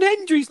 Stephen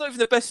Hendry's not even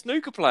the best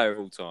snooker player of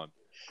all time.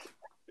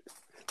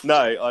 No,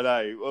 I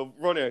know. Well,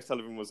 Ronnie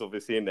O'Sullivan was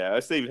obviously in there.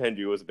 Stephen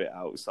Hendry was a bit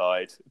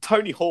outside.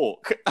 Tony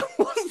Hawk.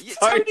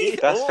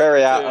 That's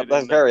very out.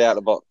 That's very out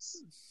of the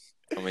box.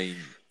 I mean,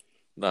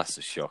 that's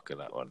a shocker,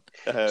 that one.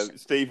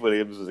 Steve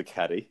Williams was a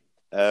caddy.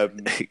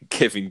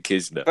 Kevin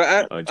Kisner.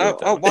 But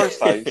at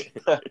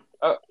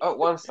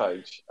one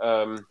stage,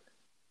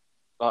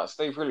 like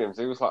Steve Williams,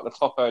 he was like the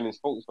top earning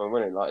sportsman,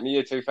 wasn't he? Like in the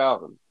year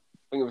 2000, I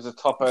think it was the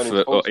top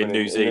earning sportsman in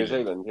New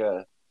Zealand.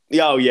 Yeah.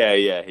 Oh,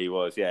 yeah, he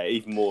was. Yeah,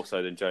 even more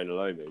so than Jonah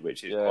Lomu,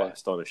 which is quite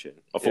astonishing.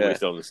 I thought we were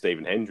still on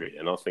Stephen Hendry,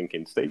 and I was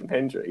thinking, Stephen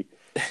Hendry,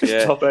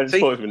 top earning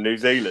sportsman in New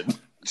Zealand.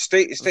 I'm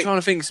trying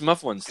to think of some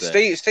other ones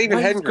there. Stephen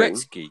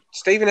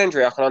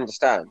Hendry, I can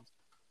understand,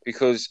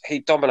 because he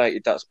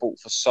dominated that sport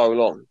for so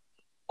long.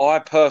 I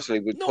personally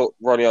would put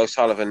Ronnie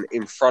O'Sullivan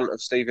in front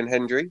of Stephen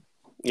Hendry.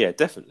 Yeah,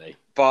 definitely.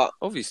 But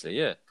obviously,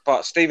 yeah.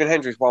 But Stephen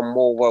Hendry's won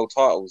more world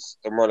titles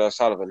than Ronnie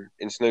O'Sullivan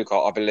in snooker,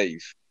 I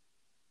believe.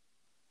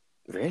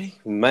 Really?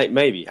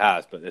 Maybe he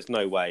has, but there's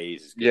no way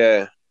he's...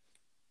 Yeah.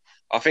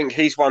 I think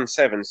he's won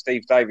 7,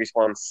 Steve Davis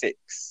won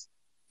 6,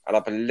 and I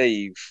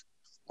believe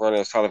Ronnie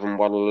O'Sullivan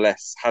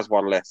has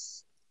won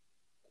less.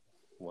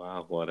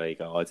 Wow, well, there you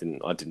go. I didn't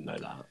know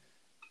that. I'm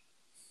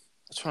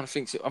trying to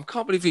think. I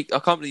can't believe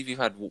you've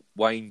had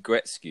Wayne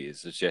Gretzky as a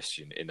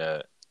suggestion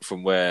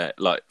from where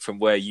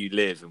you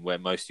live and where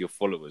most of your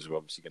followers are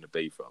obviously going to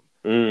be from.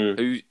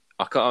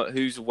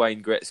 Who's a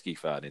Wayne Gretzky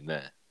fan in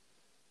there?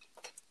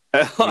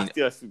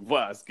 That's a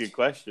good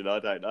question. I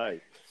don't know.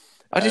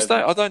 I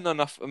don't know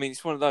enough. I mean,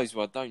 it's one of those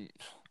where I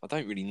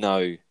don't really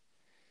know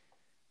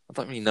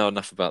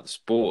enough about the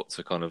sport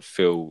to kind of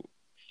feel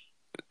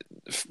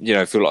like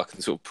I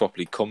can sort of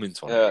properly comment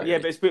on it. Really. Yeah,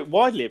 but it's been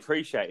widely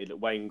appreciated that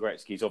Wayne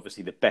Gretzky is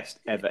obviously the best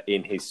ever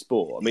in his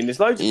sport. I mean, there's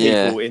loads of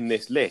people in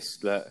this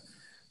list that,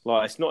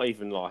 like, it's not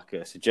even like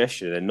a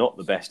suggestion. They're not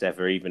the best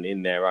ever even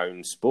in their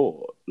own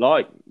sport.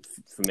 Like,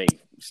 for me,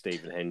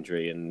 Stephen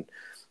Hendry and,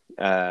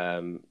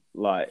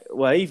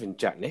 even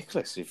Jack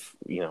Nicklaus, if,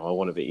 I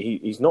want to be...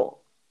 He's not,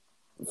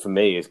 for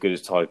me, as good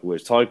as Tiger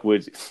Woods. Tiger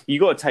Woods,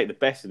 you've got to take the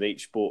best of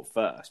each sport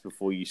first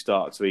before you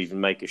start to even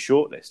make a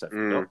shortlist.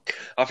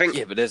 I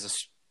think, but there's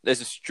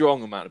a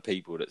strong amount of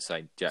people that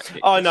say Jack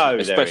Nicklaus. I know,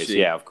 especially,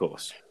 yeah, of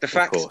course. The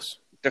fact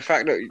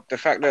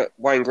that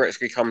Wayne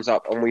Gretzky comes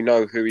up and we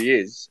know who he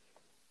is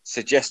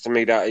suggests to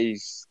me that he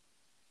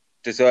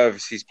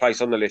deserves his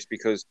place on the list,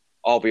 because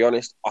I'll be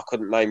honest, I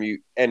couldn't name you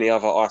any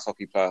other ice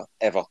hockey player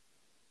ever.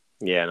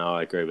 Yeah, no,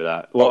 I agree with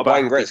that. What about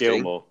Wayne Gretzky?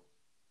 Gilmore?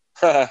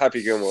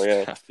 Happy Gilmore,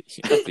 yeah.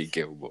 Happy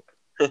Gilmore.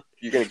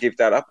 You're going to give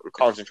that up and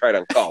concentrate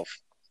on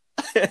golf.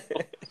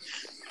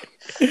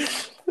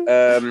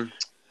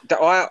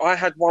 I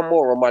had one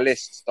more on my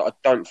list that I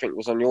don't think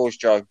was on yours,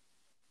 Joe.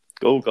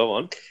 Oh, go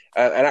on.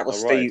 And that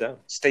was I'll write it down.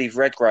 Steve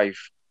Redgrave.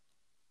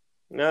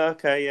 No,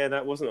 okay, yeah,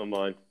 that wasn't on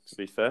mine, to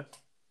be fair.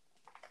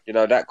 You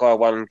know, that guy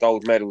won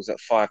gold medals at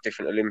 5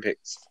 different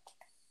Olympics.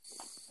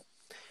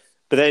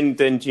 But then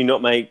do you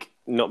not make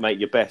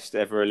your best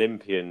ever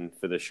Olympian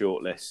for the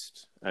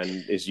shortlist?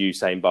 And is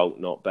Usain Bolt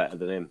not better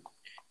than him?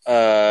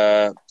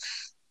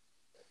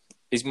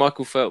 Is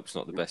Michael Phelps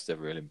not the best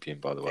ever Olympian,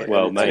 by the way?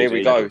 Well, and here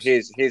we go.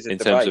 Here's a in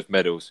debate. terms of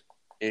medals.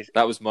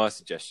 That was my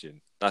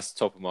suggestion. That's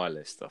top of my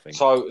list, I think.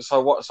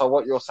 So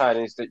what you're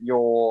saying is that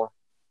you're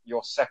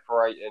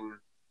separating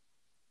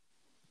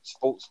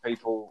sports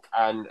people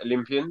and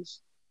Olympians?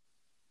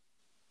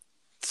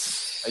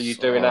 Are you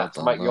doing that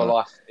to make your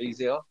life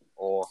easier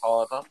or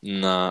harder?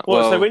 Nah.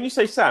 Well, so when you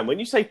say Sam, when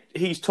you say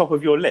he's top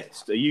of your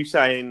list, are you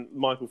saying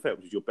Michael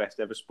Phelps is your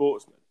best ever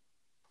sportsman?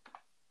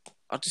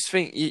 I just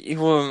think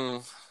I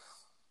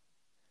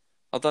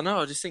don't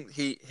know. I just think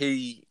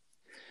he.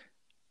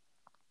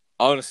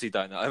 I honestly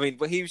don't know. I mean,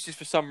 but he was just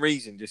for some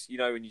reason, just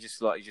when you just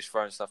you're just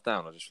throwing stuff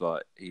down. I just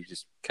he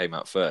just came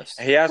out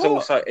first. He has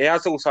also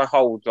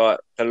hold like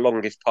the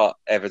longest putt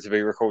ever to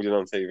be recorded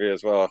on TV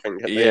as well. I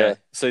think. Yeah.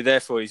 So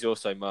therefore, he's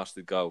also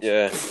mastered golf.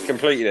 Yeah,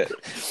 completed it.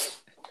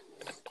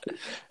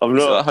 I'm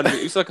not.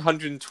 It was like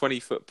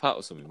 120-foot putt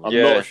or something. I'm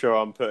not sure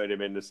I'm putting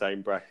him in the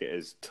same bracket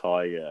as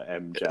Tiger,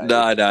 MJ.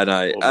 No.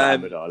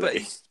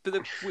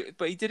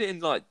 But he did it in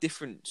like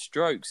different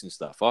strokes and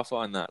stuff. I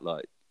find that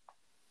like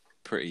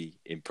pretty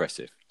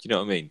impressive. Do you know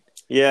what I mean?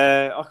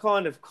 Yeah, I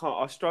kind of can't.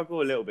 I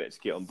struggle a little bit to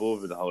get on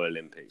board with the whole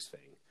Olympics thing.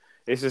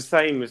 It's the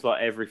same as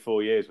like every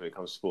 4 years when it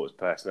comes to sports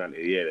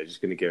personality of the year. They're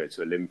just going to give it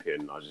to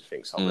Olympian. I just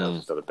think someone else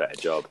has done a better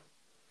job.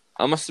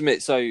 I must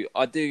admit, so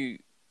I do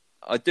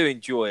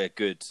enjoy a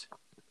good,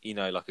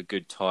 like a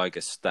good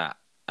Tiger stat.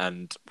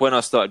 And when I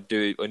started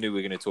I knew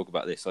we were going to talk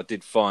about this. I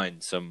did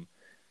find some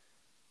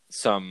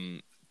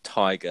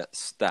Tiger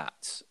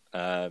stats.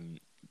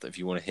 If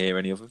you want to hear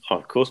any of them,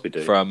 of course we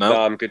do. For our mount.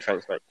 No, I'm good,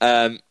 thanks, mate.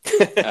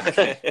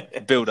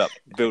 Okay. Build up.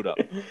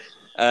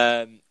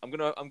 I'm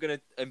gonna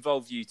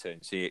involve you two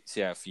and see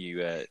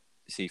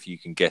if you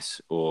can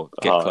guess or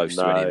get close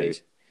to any of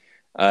these.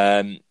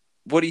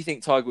 What do you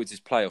think Tiger Woods'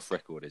 playoff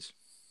record is?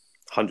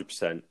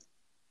 100%.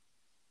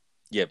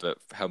 Yeah, but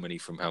how many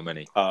from how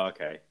many? Oh,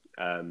 okay.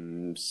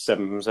 7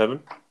 from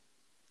 7.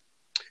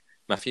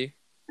 Matthew?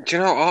 Do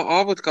you know?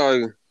 I would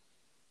go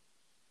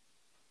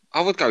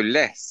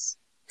less.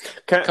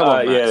 Come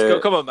on, Matt. Yeah.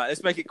 Come on, Matt.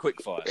 Let's make it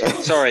quick fire.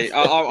 Sorry,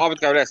 I would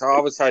go less. I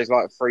would say it's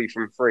like 3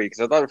 from 3 because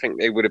I don't think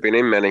they would have been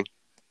in many.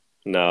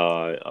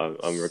 No,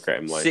 I'm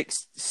regretting mine.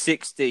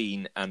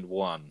 16 and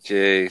 1.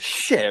 Jeez.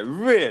 Shit,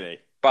 really?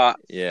 But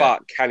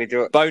can he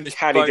do it?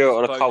 Can he do it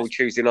on a cold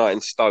Tuesday night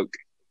in Stoke?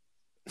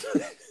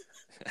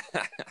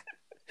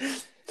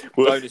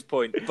 Bonus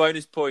point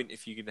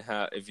if you can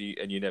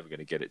and you're never going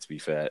to get it. To be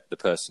fair, the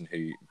person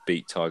who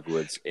beat Tiger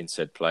Woods in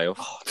said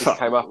playoff. This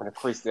came up in a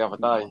quiz the other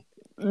day.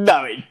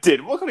 No, it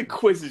did. What kind of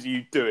quizzes are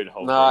you doing?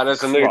 No,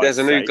 there's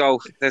a new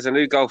golf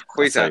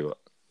quiz. Right,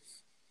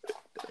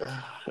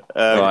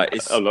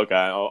 I'm not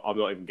going. I'm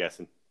not even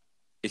guessing.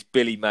 It's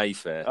Billy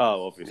Mayfair.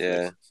 Oh, obviously.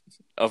 Yeah.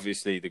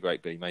 Obviously, the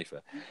great Billy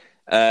Mayfair.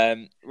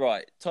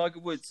 Right, Tiger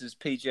Woods'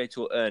 PGA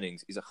Tour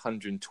earnings is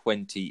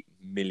 $120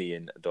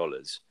 million.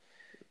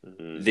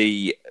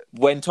 Mm-hmm.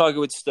 When Tiger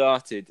Woods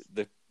started,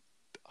 the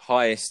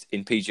highest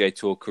in PGA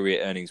Tour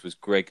career earnings was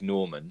Greg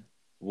Norman.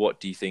 What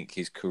do you think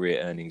his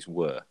career earnings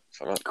were?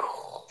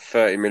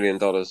 $30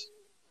 million. I was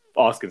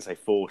going to say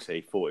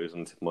 40. 40 was on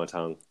the tip of my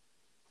tongue.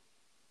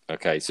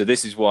 Okay, so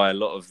this is why a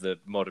lot of the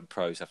modern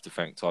pros have to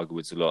thank Tiger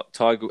Woods a lot.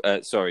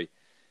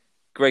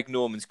 Greg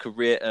Norman's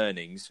career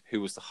earnings,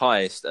 who was the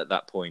highest at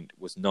that point,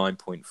 was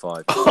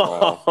 9.5.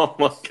 Oh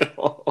my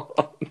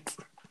god!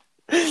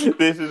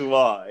 This is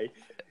why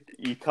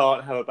you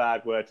can't have a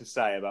bad word to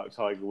say about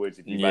Tiger Woods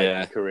if you make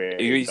his career.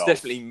 He's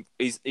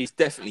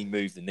definitely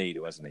moved the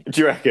needle, hasn't he?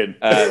 Do you reckon?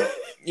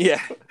 Yeah,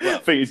 well, I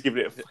think he's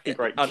giving it a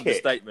great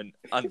understatement.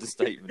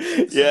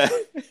 Yeah,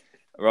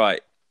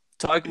 right.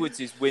 Tiger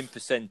Woods' win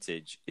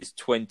percentage is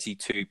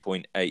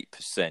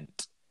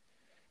 22.8%.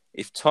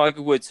 If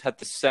Tiger Woods had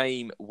the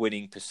same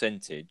winning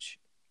percentage,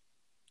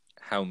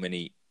 how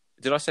many...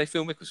 Did I say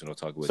Phil Mickelson or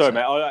Tiger Woods? Sorry,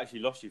 mate, I actually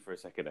lost you for a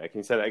second there. Can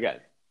you say that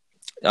again?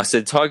 I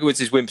said Tiger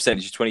Woods' win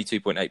percentage is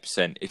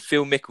 22.8%. If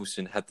Phil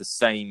Mickelson had the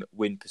same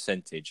win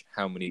percentage,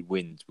 how many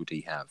wins would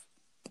he have?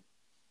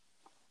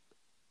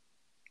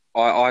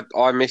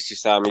 I missed you,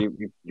 Sam.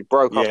 You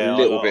broke up a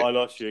little bit. I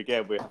lost you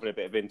again. We're having a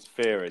bit of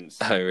interference.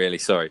 Oh, really?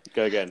 Sorry.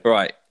 Go again.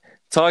 Right.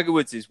 Tiger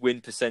Woods' win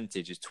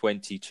percentage is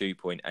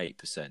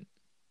 22.8%.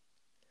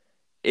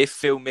 If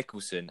Phil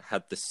Mickelson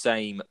had the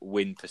same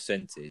win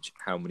percentage,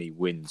 how many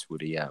wins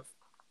would he have?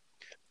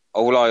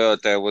 All I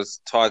heard there was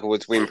Tiger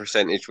Woods' win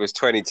percentage was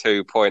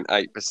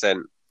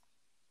 22.8%.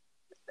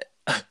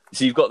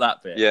 So you've got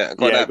that bit? Yeah,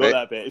 got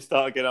that bit.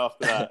 Start again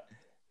after that.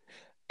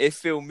 If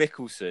Phil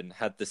Mickelson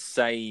had the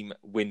same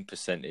win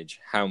percentage,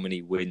 how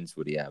many wins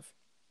would he have?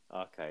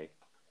 Okay.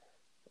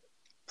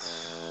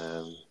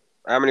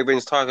 How many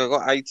wins Tiger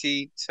got?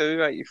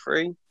 82,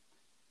 83?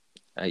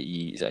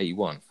 80, is it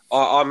 81?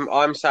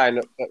 I'm saying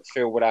that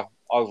Phil would have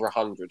over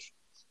 100.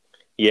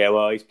 Yeah,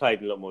 well, he's played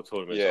in a lot more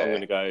tournaments. Yeah.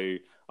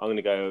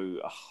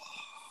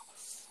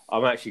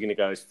 I'm actually going to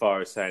go as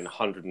far as saying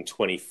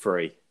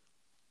 123.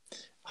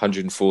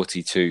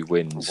 142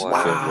 wins Phil would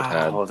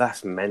have. Wow,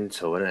 that's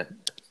mental, isn't it?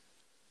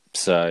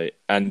 So,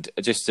 and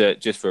just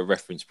for a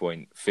reference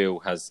point, Phil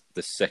has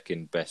the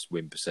second best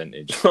win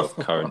percentage of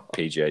current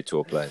PGA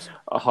Tour players.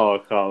 Oh,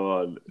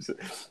 come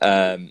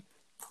on.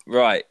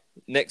 Right,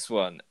 next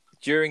one.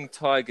 During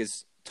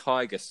Tiger's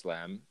Tiger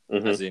Slam,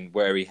 as in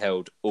where he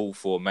held all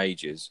 4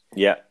 majors,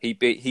 he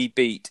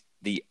beat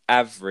the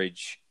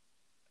average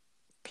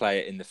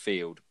player in the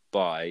field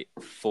by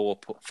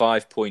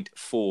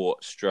 5.4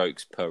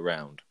 strokes per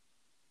round.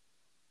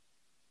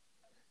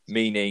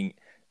 Meaning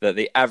that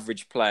the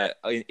average player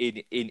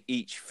in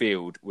each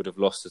field would have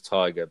lost to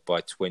Tiger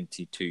by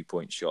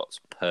 22-point shots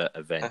per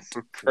event. That's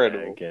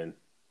incredible. Yeah, again,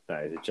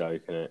 that is a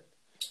joke, isn't it?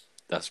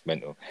 That's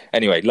mental.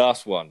 Anyway,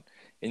 last one.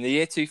 In the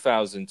year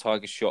 2000,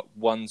 Tiger shot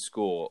one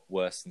score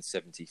worse than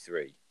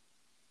 73.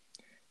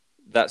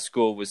 That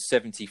score was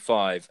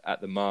 75 at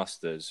the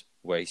Masters,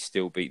 where he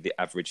still beat the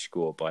average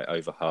score by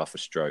over half a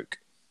stroke.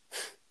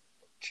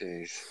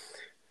 Jeez.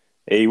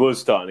 He was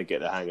starting to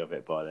get the hang of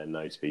it by then,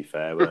 though, to be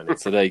fair, weren't he?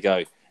 So there you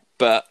go.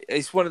 But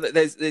it's one of the,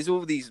 there's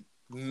all these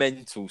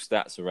mental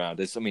stats around.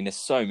 There's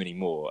so many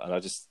more,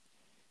 and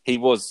he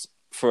was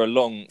for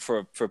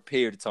a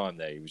period of time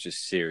there. He was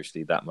just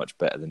seriously that much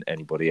better than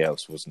anybody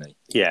else, wasn't he?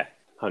 Yeah,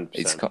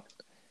 100%.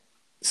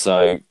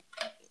 So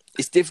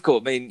it's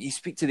difficult. I mean, you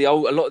speak to a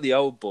lot of the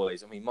old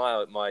boys. I mean,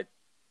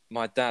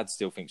 my dad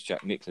still thinks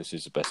Jack Nicklaus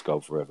is the best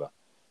golfer ever.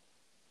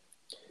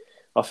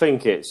 I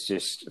think it's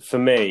just, for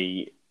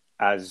me,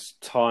 as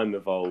time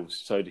evolves,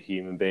 so do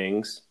human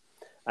beings.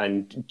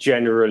 And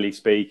generally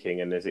speaking,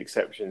 and there's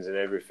exceptions in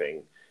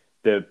everything,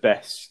 the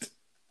best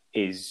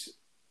is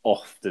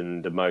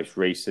often the most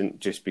recent,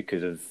 just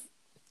because of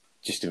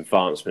just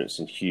advancements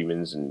in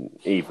humans and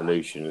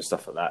evolution and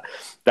stuff like that.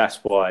 That's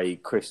why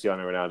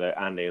Cristiano Ronaldo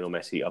and Lionel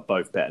Messi are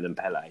both better than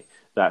Pele.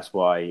 That's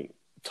why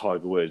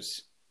Tiger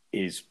Woods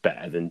is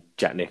better than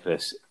Jack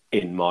Nicklaus,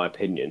 in my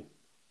opinion.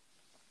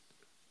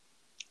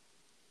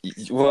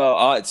 Well,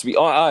 I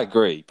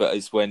agree, but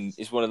it's one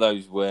of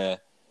those where,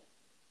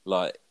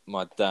 like,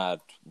 my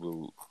dad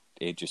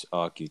he'd just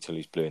argue till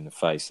he's blue in the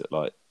face that,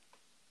 like,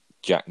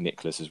 Jack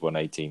Nicklaus has won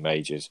 18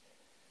 majors.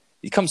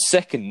 He comes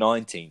second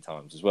 19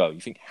 times as well.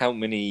 You think how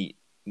many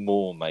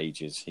more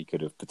majors he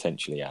could have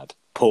potentially had?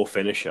 Poor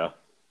finisher.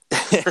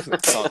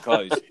 Can't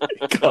close.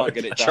 Can't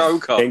get it done.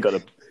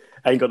 Choker.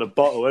 Ain't got a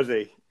bottle, has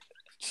he?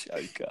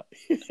 Choker.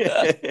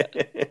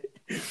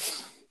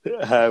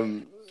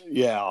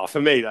 Yeah,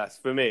 for me,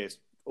 it's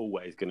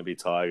always going to be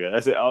Tiger.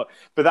 That's it.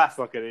 But that's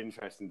like an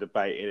interesting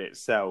debate in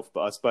itself.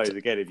 But I suppose,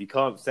 again, if you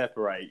can't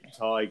separate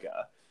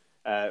Tiger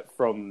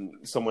from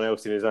someone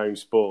else in his own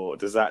sport,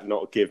 does that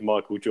not give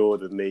Michael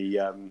Jordan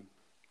the?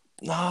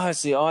 No,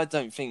 see, I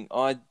don't think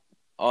I'd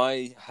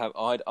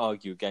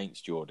argue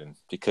against Jordan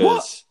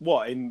because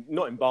what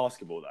not in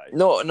basketball though.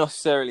 Not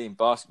necessarily in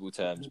basketball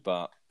terms,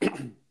 but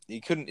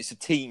he couldn't. It's a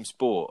team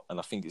sport, and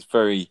I think it's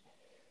very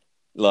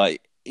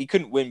like he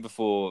couldn't win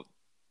before.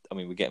 I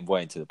mean, we're getting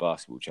way into the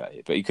basketball chat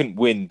here, but he couldn't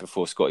win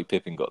before Scottie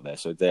Pippen got there,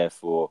 so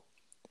therefore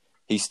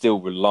he's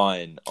still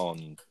relying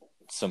on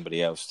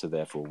somebody else to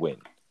therefore win.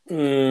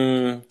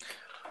 Yeah,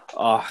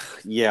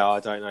 I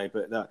don't know,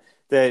 but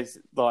there's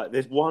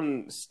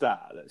one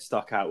stat that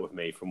stuck out with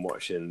me from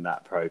watching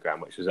that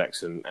program, which was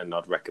excellent, and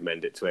I'd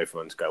recommend it to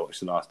everyone to go watch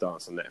The Last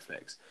Dance on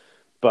Netflix.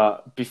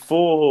 But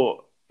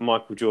before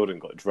Michael Jordan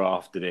got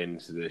drafted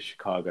into the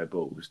Chicago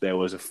Bulls, there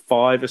was a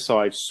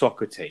 5-a-side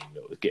soccer team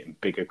that was getting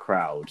bigger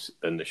crowds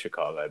than the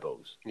Chicago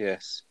Bulls.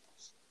 Yes.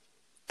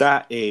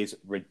 That is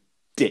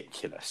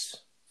ridiculous.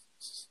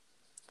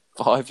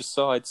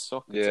 5-a-side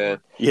soccer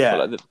team?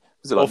 Yeah.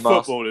 Or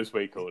football, as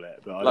we call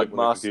it. But I like don't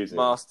want to confuse it.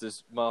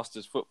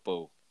 Masters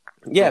football.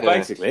 Yeah,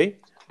 basically.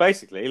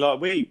 Like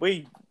we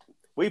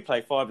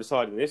play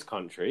 5-a-side in this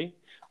country.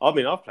 I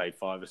mean, I've played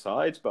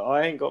 5-a-sides, but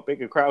I ain't got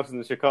bigger crowds than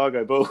the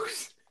Chicago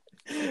Bulls.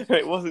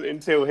 It wasn't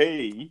until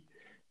he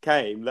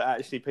came that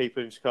actually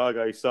people in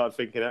Chicago started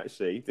thinking,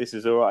 actually, this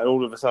is all right. And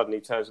all of a sudden, he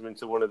turns them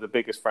into one of the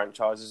biggest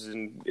franchises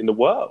in the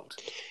world.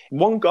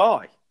 One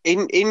guy.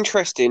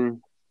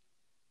 Interesting.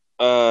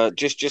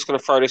 Just going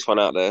to throw this one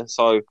out there.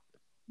 So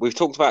we've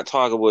talked about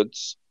Tiger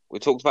Woods. We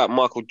talked about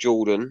Michael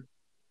Jordan.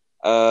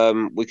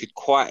 We could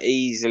quite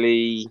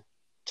easily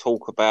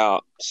talk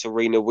about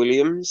Serena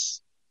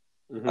Williams.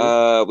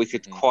 Mm-hmm. We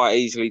could quite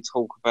easily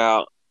talk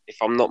about, if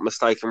I'm not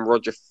mistaken,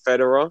 Roger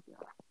Federer.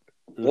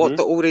 Mm-hmm. What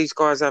do all these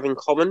guys have in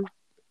common?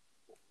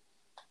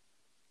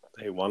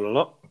 They won a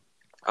lot.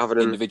 Other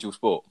than individual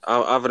sport.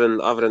 Other than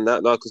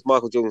that, no, because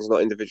Michael Jordan's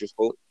not individual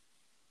sport.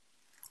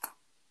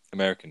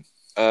 American.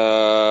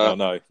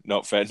 No,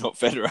 not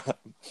Federer.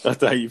 I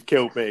know you've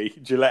killed me.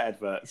 Gillette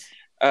adverts.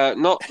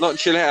 Not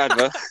Gillette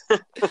adverts.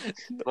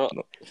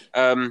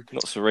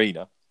 not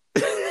Serena.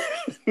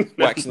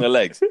 waxing the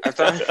legs.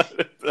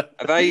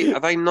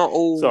 Are they not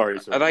all? Sorry.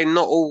 Are they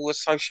not all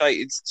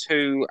associated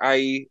to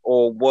a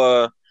or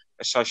were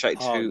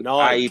associated to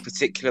Nike. a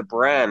particular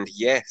brand?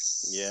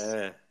 Yes.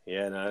 Yeah.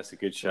 No, that's a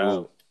good shout.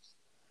 Ooh.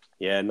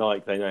 Yeah,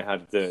 Nike. They know how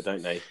to do it,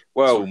 don't they? It's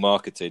all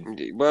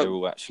marketing. Well, they're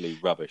all actually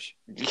rubbish.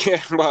 Yeah.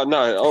 Well,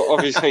 no.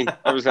 Obviously,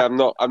 I'm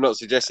not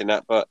suggesting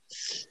that, but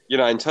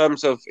in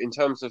terms of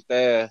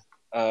their,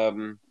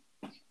 when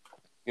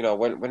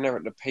they're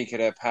at the peak of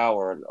their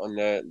power and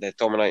they're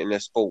dominating their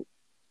sport,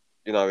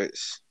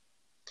 it's.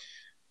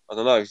 I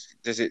don't know.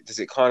 Does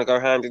it kind of go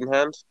hand in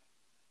hand?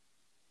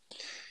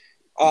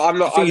 I'm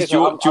not. The thing is,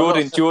 I'm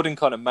Jordan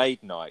kind of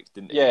made Nike,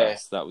 didn't he? Yeah.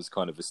 That was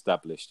kind of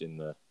established in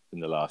the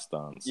Last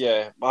Dance.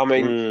 Yeah, I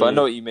mean, but I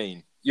know what you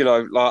mean.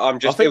 I'm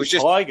just. I think It was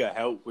just. Tiger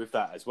helped with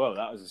that as well.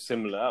 That was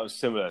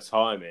similar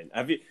timing.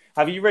 Have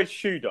you read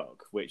Shoe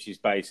Dog, which is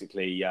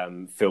basically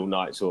Phil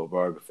Knight's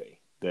autobiography,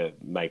 the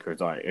maker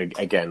of Nike?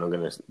 Again, I'm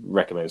going to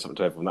recommend something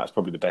to everyone. That's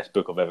probably the best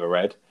book I've ever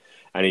read.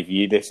 And if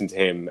you listen to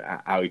him,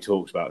 how he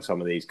talks about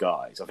some of these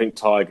guys, I think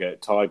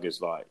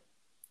Tiger's like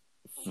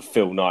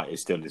Phil Knight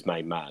is still his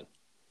main man.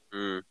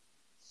 I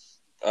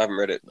haven't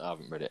read it.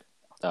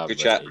 Good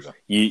chat.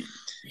 You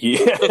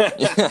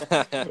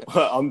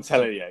well, I'm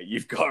telling you,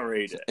 you've got to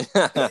read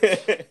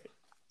it.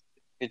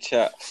 Good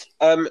chat.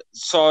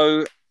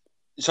 So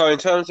in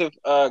terms of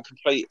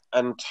complete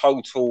and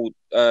total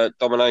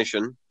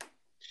domination,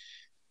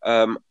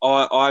 I'm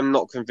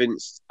not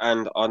convinced,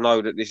 and I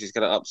know that this is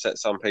going to upset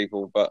some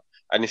people,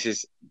 and this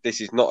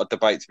is not a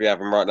debate to be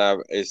having right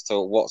now as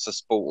to what's a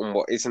sport and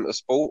what isn't a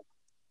sport.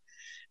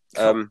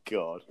 Oh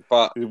God!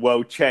 But the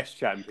world chess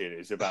champion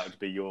is about to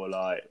be your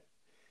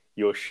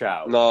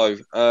shout. No,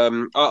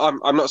 I'm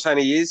not saying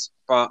he is,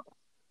 but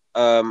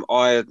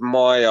I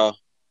admire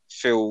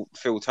Phil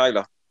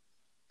Taylor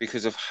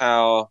because of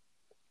how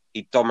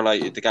he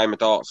dominated the game of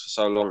darts for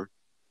so long.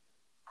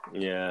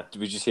 Yeah.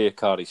 Did we just hear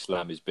Cardi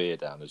slam his beer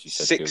down as you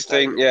said?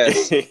 16,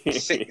 yes,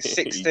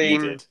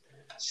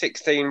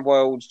 16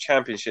 world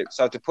championships.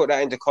 So to put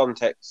that into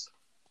context,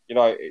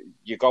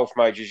 your golf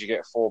majors, you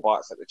get 4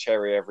 bites at the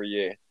cherry every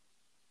year.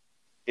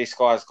 This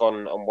guy's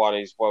gone and won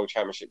his world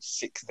championship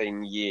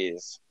 16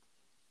 years.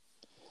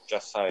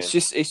 Just saying.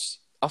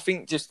 I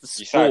think just the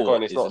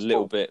sport is a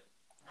little bit.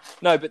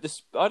 No, but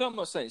I'm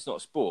not saying it's not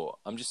a sport.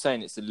 I'm just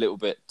saying it's a little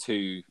bit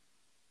too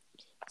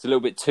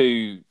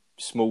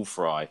small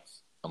fry.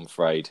 I'm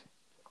afraid.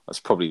 That's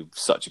probably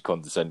such a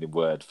condescending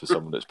word for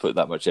someone that's put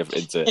that much effort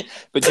into it.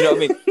 But do you know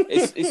what I mean?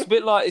 It's a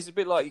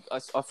bit like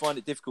I find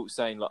it difficult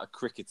saying like a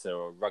cricketer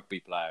or a rugby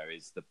player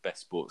is the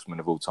best sportsman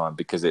of all time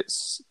because it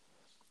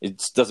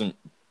doesn't.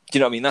 Do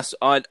you know what I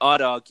mean?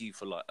 I'd argue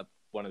for like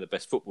one of the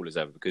best footballers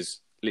ever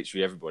because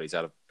literally everybody's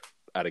had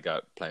a go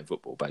at playing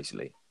football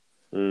basically.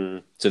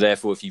 Mm. So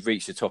therefore, if you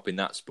reach the top in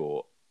that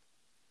sport,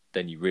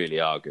 then you really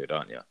are good,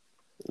 aren't you?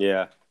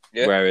 Yeah.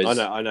 Whereas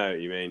I know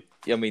what you mean.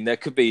 I mean, there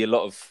could be a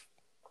lot of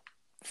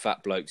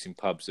fat blokes in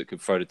pubs that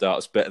could throw the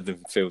darts better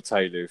than Phil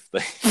Taylor if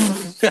they.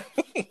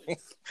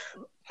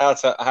 How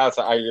to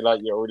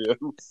alienate your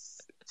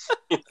audience,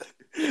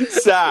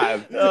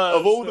 Sam?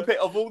 Of all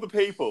the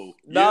people,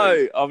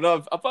 no, I'm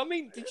not. I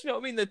mean, did you know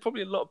what I mean? There's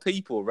probably a lot of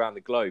people around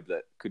the globe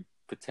that could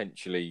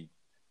potentially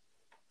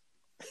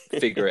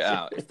figure it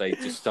out if they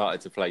just started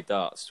to play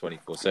darts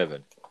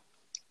 24/7.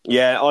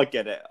 Yeah, I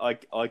get it. I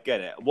get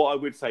it. What I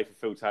would say for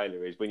Phil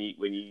Taylor is when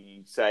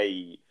you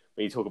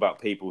talk about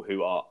people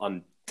who are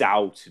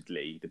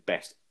undoubtedly the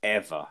best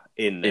ever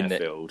in their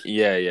field.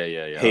 Yeah.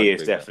 He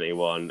is definitely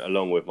one,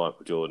 along with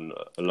Michael Jordan,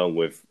 along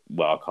with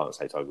I can't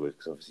say Tiger Woods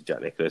because obviously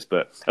Jack Nicklaus,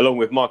 but along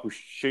with Michael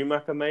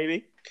Schumacher,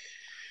 maybe.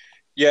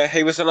 Yeah,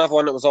 he was another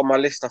one that was on my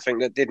list. I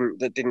think that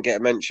didn't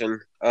get a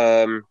mention.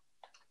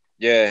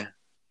 Yeah.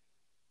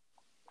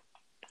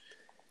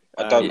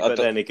 But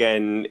then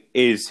again,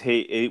 is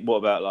he? What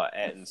about like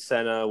Ayrton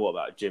Senna? What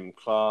about Jim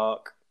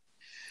Clark?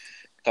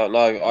 Don't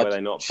know. Were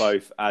they not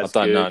both as good?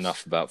 I don't know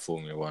enough about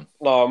Formula One.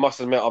 No, I must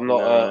admit I'm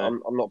not.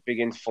 I'm not big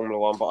into Formula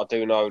One, but I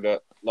do know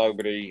that I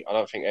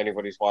don't think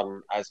anybody's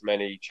won as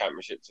many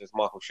championships as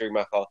Michael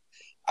Schumacher.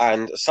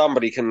 And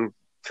somebody can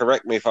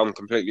correct me if I'm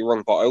completely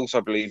wrong, but I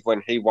also believe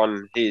when he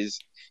won his,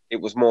 it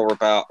was more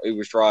about who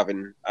was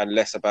driving and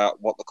less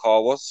about what the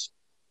car was.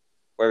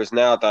 Whereas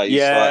nowadays,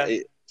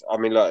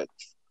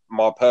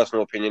 my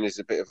personal opinion is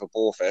a bit of a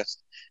bore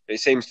fest. But it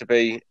seems to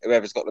be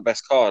whoever's got the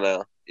best car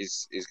now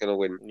is going to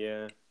win.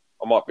 Yeah.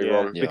 I might be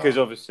wrong. Because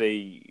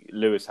obviously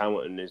Lewis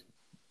Hamilton is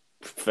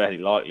fairly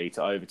likely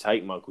to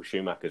overtake Michael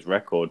Schumacher's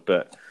record,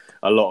 but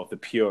a lot of the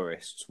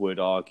purists would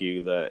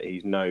argue that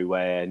he's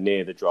nowhere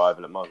near the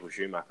driver that Michael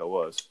Schumacher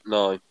was.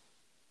 No.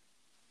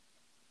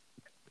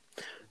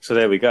 So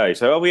there we go.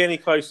 So are we any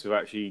closer to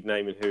actually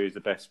naming who is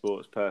the best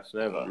sports person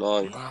ever?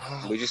 No.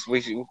 Can we just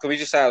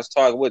say it was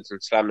Tiger Woods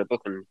and slam the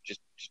book and just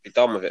be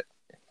done with it?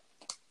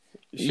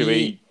 Should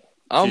we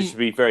just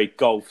be very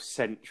golf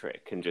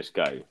centric and just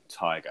go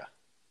Tiger?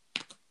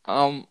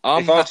 I'm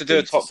if I had to do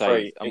a top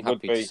three, I'm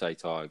happy to say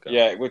Tiger.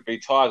 Yeah, it would be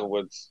Tiger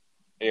Woods,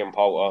 Ian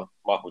Poulter,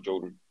 Michael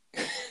Jordan.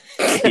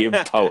 Ian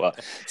Poulter.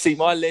 See,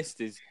 my list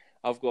is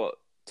I've got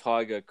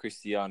Tiger,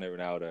 Cristiano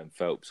Ronaldo, and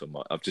Phelps on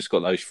my. I've just got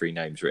those three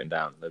names written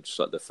down. They're just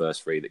like the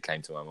first three that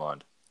came to my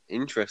mind.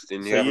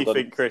 Interesting. So you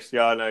think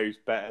Cristiano's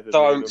better than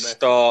Don't Messi?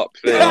 start,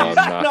 please. Oh,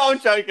 no. No, I'm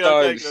joking.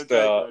 Don't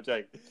start. I'm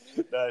joking.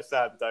 No,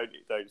 Sam, don't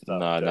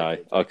start. No,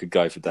 I could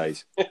go for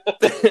days. Do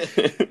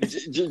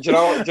you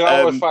know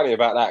what's funny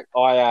about that?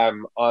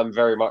 I'm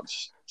very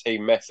much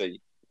Team Messi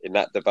in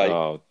that debate,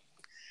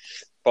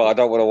 but I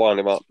don't want to wind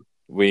him up.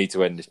 We need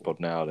to end this pod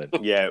now, then.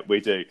 Yeah,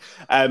 we do.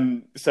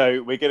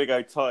 So we're going to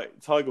go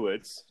Tiger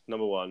Woods,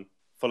 number 1,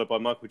 followed by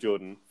Michael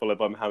Jordan, followed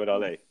by Muhammad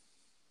Ali.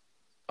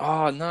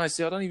 Oh no!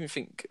 See, I don't even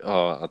think.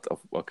 I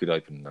could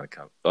open an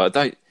account. I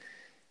don't.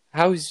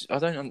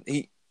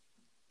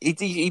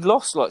 He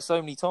lost like so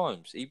many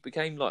times. He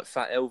became like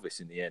Fat Elvis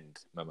in the end.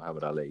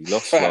 Muhammad Ali. He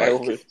lost Fat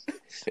like. Elvis.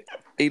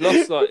 He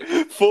lost like.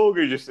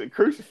 Forger just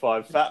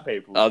crucified fat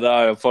people. I know.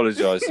 I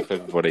apologise to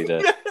everybody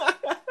there.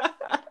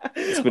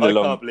 It's been I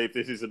can't believe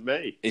this isn't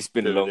me. It's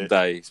been a long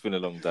day. It's been a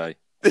long day.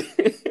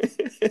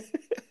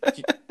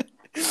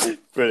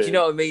 Brilliant. Do you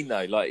know what I mean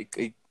though?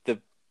 Like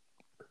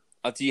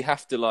do you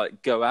have to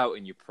like go out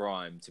in your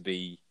prime to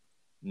be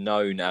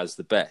known as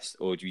the best,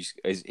 or is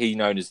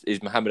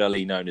Muhammad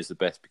Ali known as the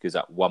best because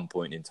at one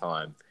point in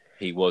time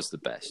he was the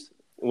best?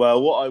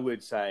 Well, what I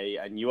would say,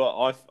 and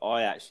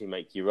I actually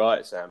make you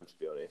right, Sam, to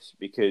be honest,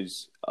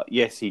 because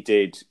yes, he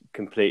did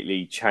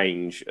completely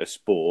change a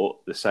sport,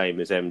 the same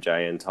as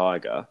MJ and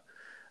Tiger.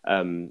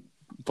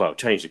 Well,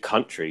 changed the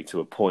country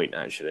to a point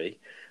actually,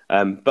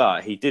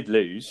 but he did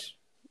lose,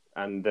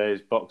 and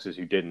there's boxers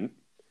who didn't.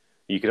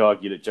 You could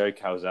argue that Joe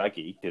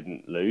Calzaghe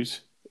didn't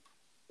lose.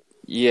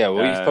 Yeah,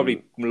 well, he's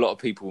probably a lot of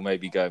people will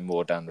maybe go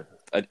more down.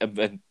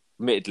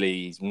 Admittedly,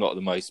 he's not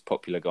the most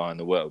popular guy in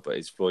the world, but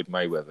is Floyd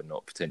Mayweather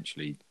not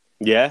potentially?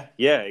 Yeah,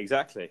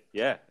 exactly.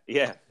 Yeah.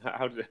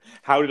 How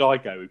did I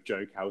go with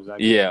Joe Calzaghe?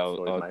 Yeah,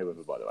 Floyd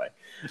Mayweather, by the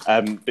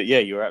way. But yeah,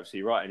 you're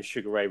absolutely right. And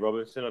Sugar Ray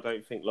Robinson, I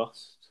don't think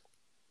lost.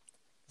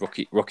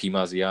 Rocky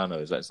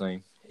Marciano, is that his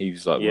name? He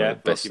was like one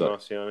of the best. Rocky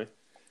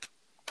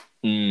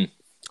Marciano.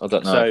 I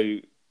don't know. So.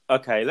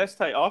 Okay, let's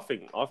take. I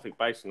think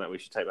based on that, we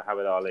should take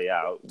Muhammad Ali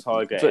out.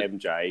 Tiger,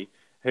 MJ.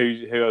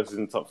 Who else is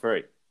in the top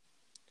 3?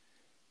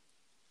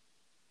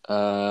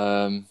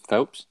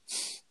 Phelps.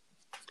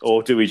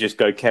 Or do we just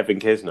go Kevin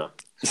Kisner?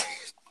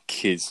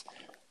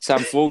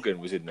 Sam Forgan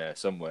was in there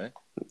somewhere.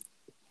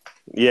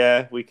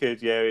 Yeah, we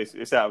could. Yeah,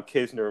 it's out of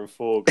Kisner and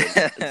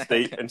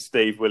Forgan and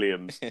Steve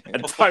Williams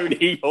and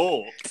Tony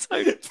Hawk.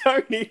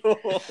 Tony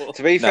Hawk.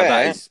 To be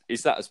fair,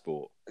 is that a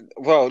sport?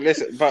 Well,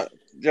 listen, but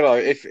you know,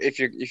 if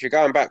you're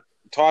going back,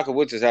 Tiger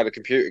Woods has had a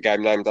computer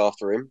game named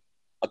after him.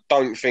 I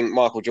don't think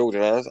Michael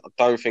Jordan has. I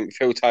don't think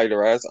Phil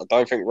Taylor has. I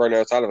don't think Ronnie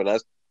O'Sullivan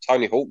has.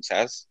 Tony Hawk's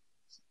has.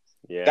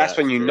 Yeah, that's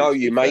when you know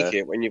you make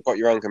it, when you've got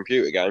your own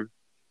computer game.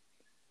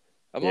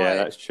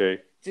 That's true.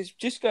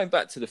 Just going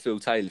back to the Phil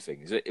Taylor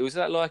thing, was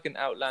that like an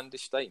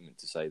outlandish statement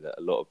to say that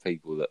a lot of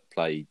people that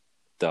play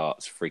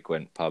darts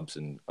frequent pubs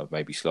and are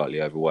maybe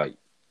slightly overweight?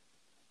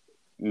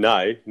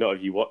 No, not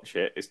if you watch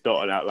it. It's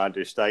not an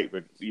outlandish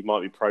statement. You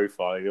might be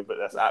profiling them, but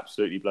that's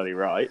absolutely bloody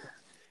right.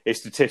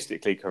 It's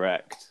statistically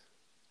correct.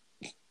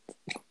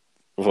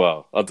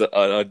 Well,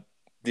 the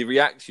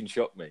reaction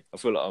shocked me. I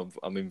feel like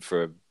I'm in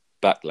for a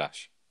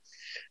backlash.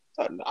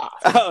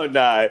 Oh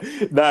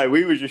no!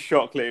 We were just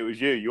shocked that it was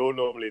you. You're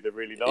normally the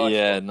really nice.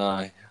 Yeah,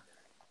 one.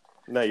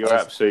 No, you're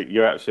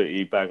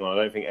absolutely bang on.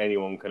 I don't think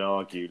anyone can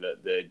argue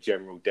that the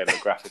general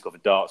demographic of a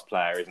darts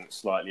player isn't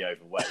slightly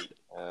overweight.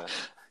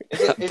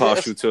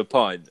 Partial to a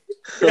pint.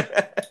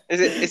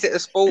 Is it a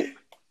sport?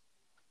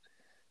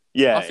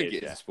 Yeah, I think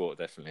it's a sport,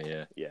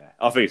 definitely. Yeah.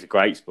 I think it's a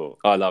great sport.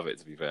 I love it.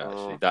 To be fair,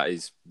 actually, that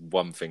is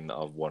one thing that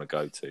I want to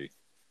go to.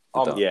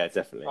 Yeah,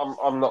 definitely.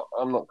 I'm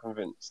not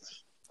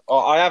convinced.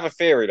 I have a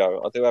theory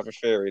though. I do have a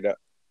theory that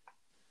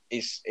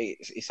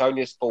it's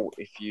only a sport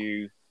if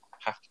you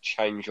have to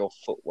change your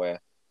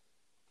footwear.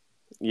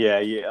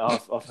 Yeah.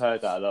 I've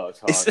heard that a lot of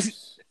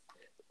times.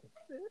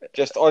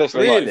 Just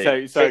honestly,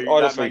 really? So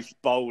honestly, that makes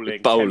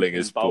bowling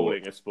a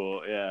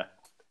sport. Yeah.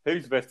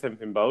 Who's the best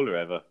 10-pin bowler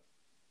ever?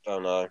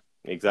 Don't know.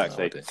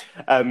 Exactly.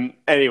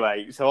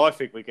 Anyway, so I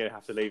think we're going to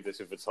have to leave this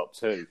with the top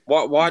 2.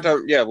 Why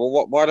don't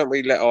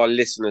we let our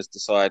listeners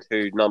decide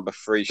who number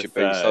 3 should be?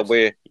 So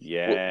we're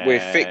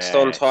fixed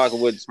on Tiger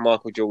Woods,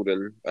 Michael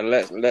Jordan, and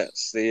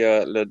let's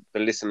the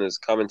listeners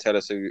come and tell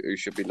us who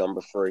should be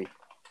number 3.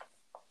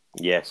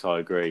 Yes, I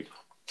agree.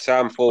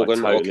 Sam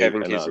Forgan or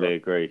Kevin Kisner. I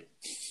agree.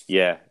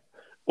 Yeah.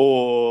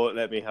 Or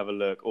let me have a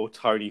look. Or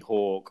Tony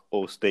Hawk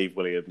or Steve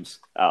Williams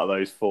out of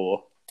those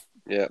 4.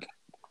 Yeah.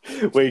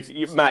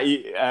 Matt,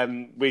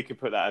 we could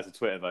put that as a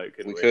Twitter vote,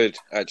 couldn't we? We could,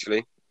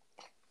 actually.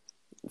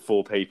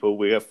 4 people.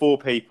 We have 4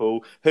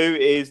 people. Who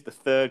is the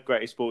 3rd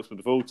greatest sportsman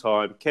of all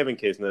time? Kevin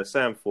Kisner,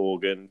 Sam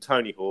Forgan,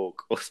 Tony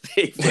Hawk, or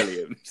Steve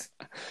Williams?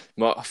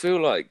 I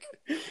feel like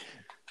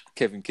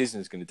Kevin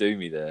Kisner's going to do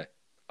me there.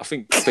 I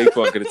think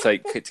people aren't going to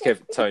take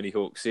Tony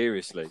Hawk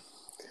seriously.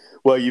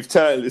 Well, you've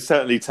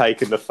certainly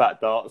taken the fat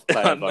darts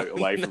player vote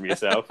away from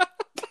yourself.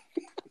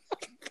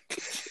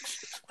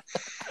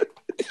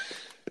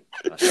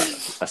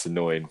 That's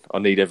annoying. I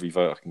need every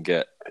vote I can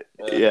get.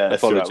 Yeah,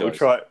 that's right.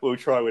 Apologise. We'll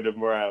try with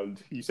them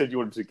around. You said you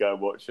wanted to go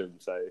and watch them,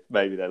 so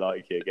maybe they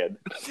like you again.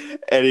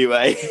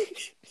 Anyway,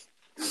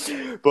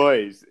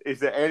 boys, is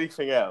there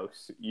anything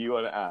else you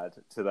want to add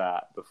to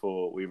that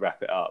before we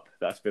wrap it up?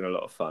 That's been a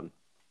lot of fun.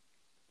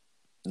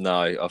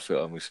 No, I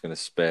feel I'm just going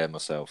to spare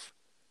myself.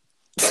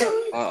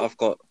 I've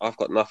got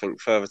nothing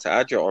further to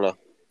add, Your Honour.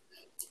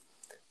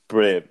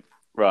 Brilliant.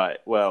 Right.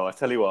 Well, I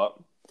tell you what.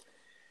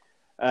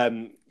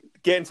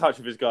 Get in touch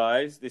with us,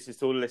 guys. This is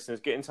to all the listeners.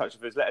 Get in touch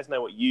with us. Let us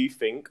know what you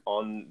think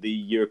on the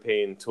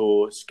European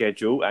Tour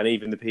schedule and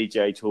even the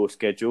PGA Tour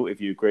schedule,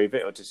 if you agree with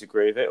it or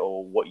disagree with it,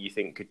 or what you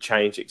think could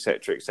change,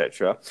 etc.,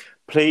 etc.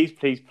 Please,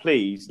 please,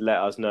 please let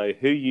us know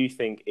who you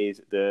think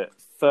is the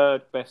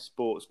third best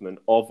sportsman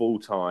of all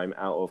time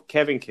out of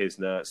Kevin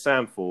Kisner,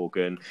 Sam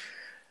Forgan,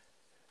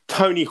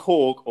 Tony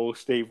Hawk, or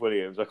Steve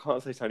Williams. I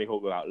can't say Tony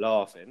Hawk without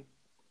laughing.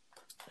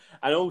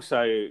 And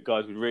also,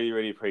 guys, we'd really,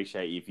 really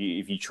appreciate if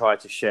you try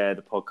to share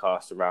the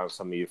podcast around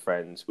some of your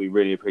friends. We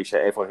really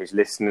appreciate everyone who's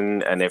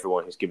listening and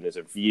everyone who's given us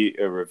a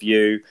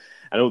review,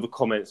 and all the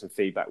comments and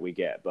feedback we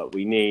get. But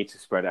we need to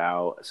spread it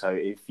out. So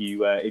if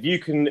you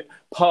can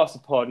pass the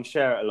pod and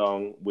share it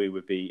along, we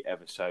would be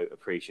ever so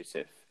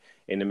appreciative.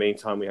 In the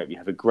meantime, we hope you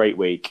have a great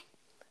week,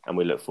 and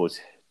we look forward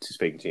to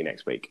speaking to you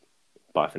next week.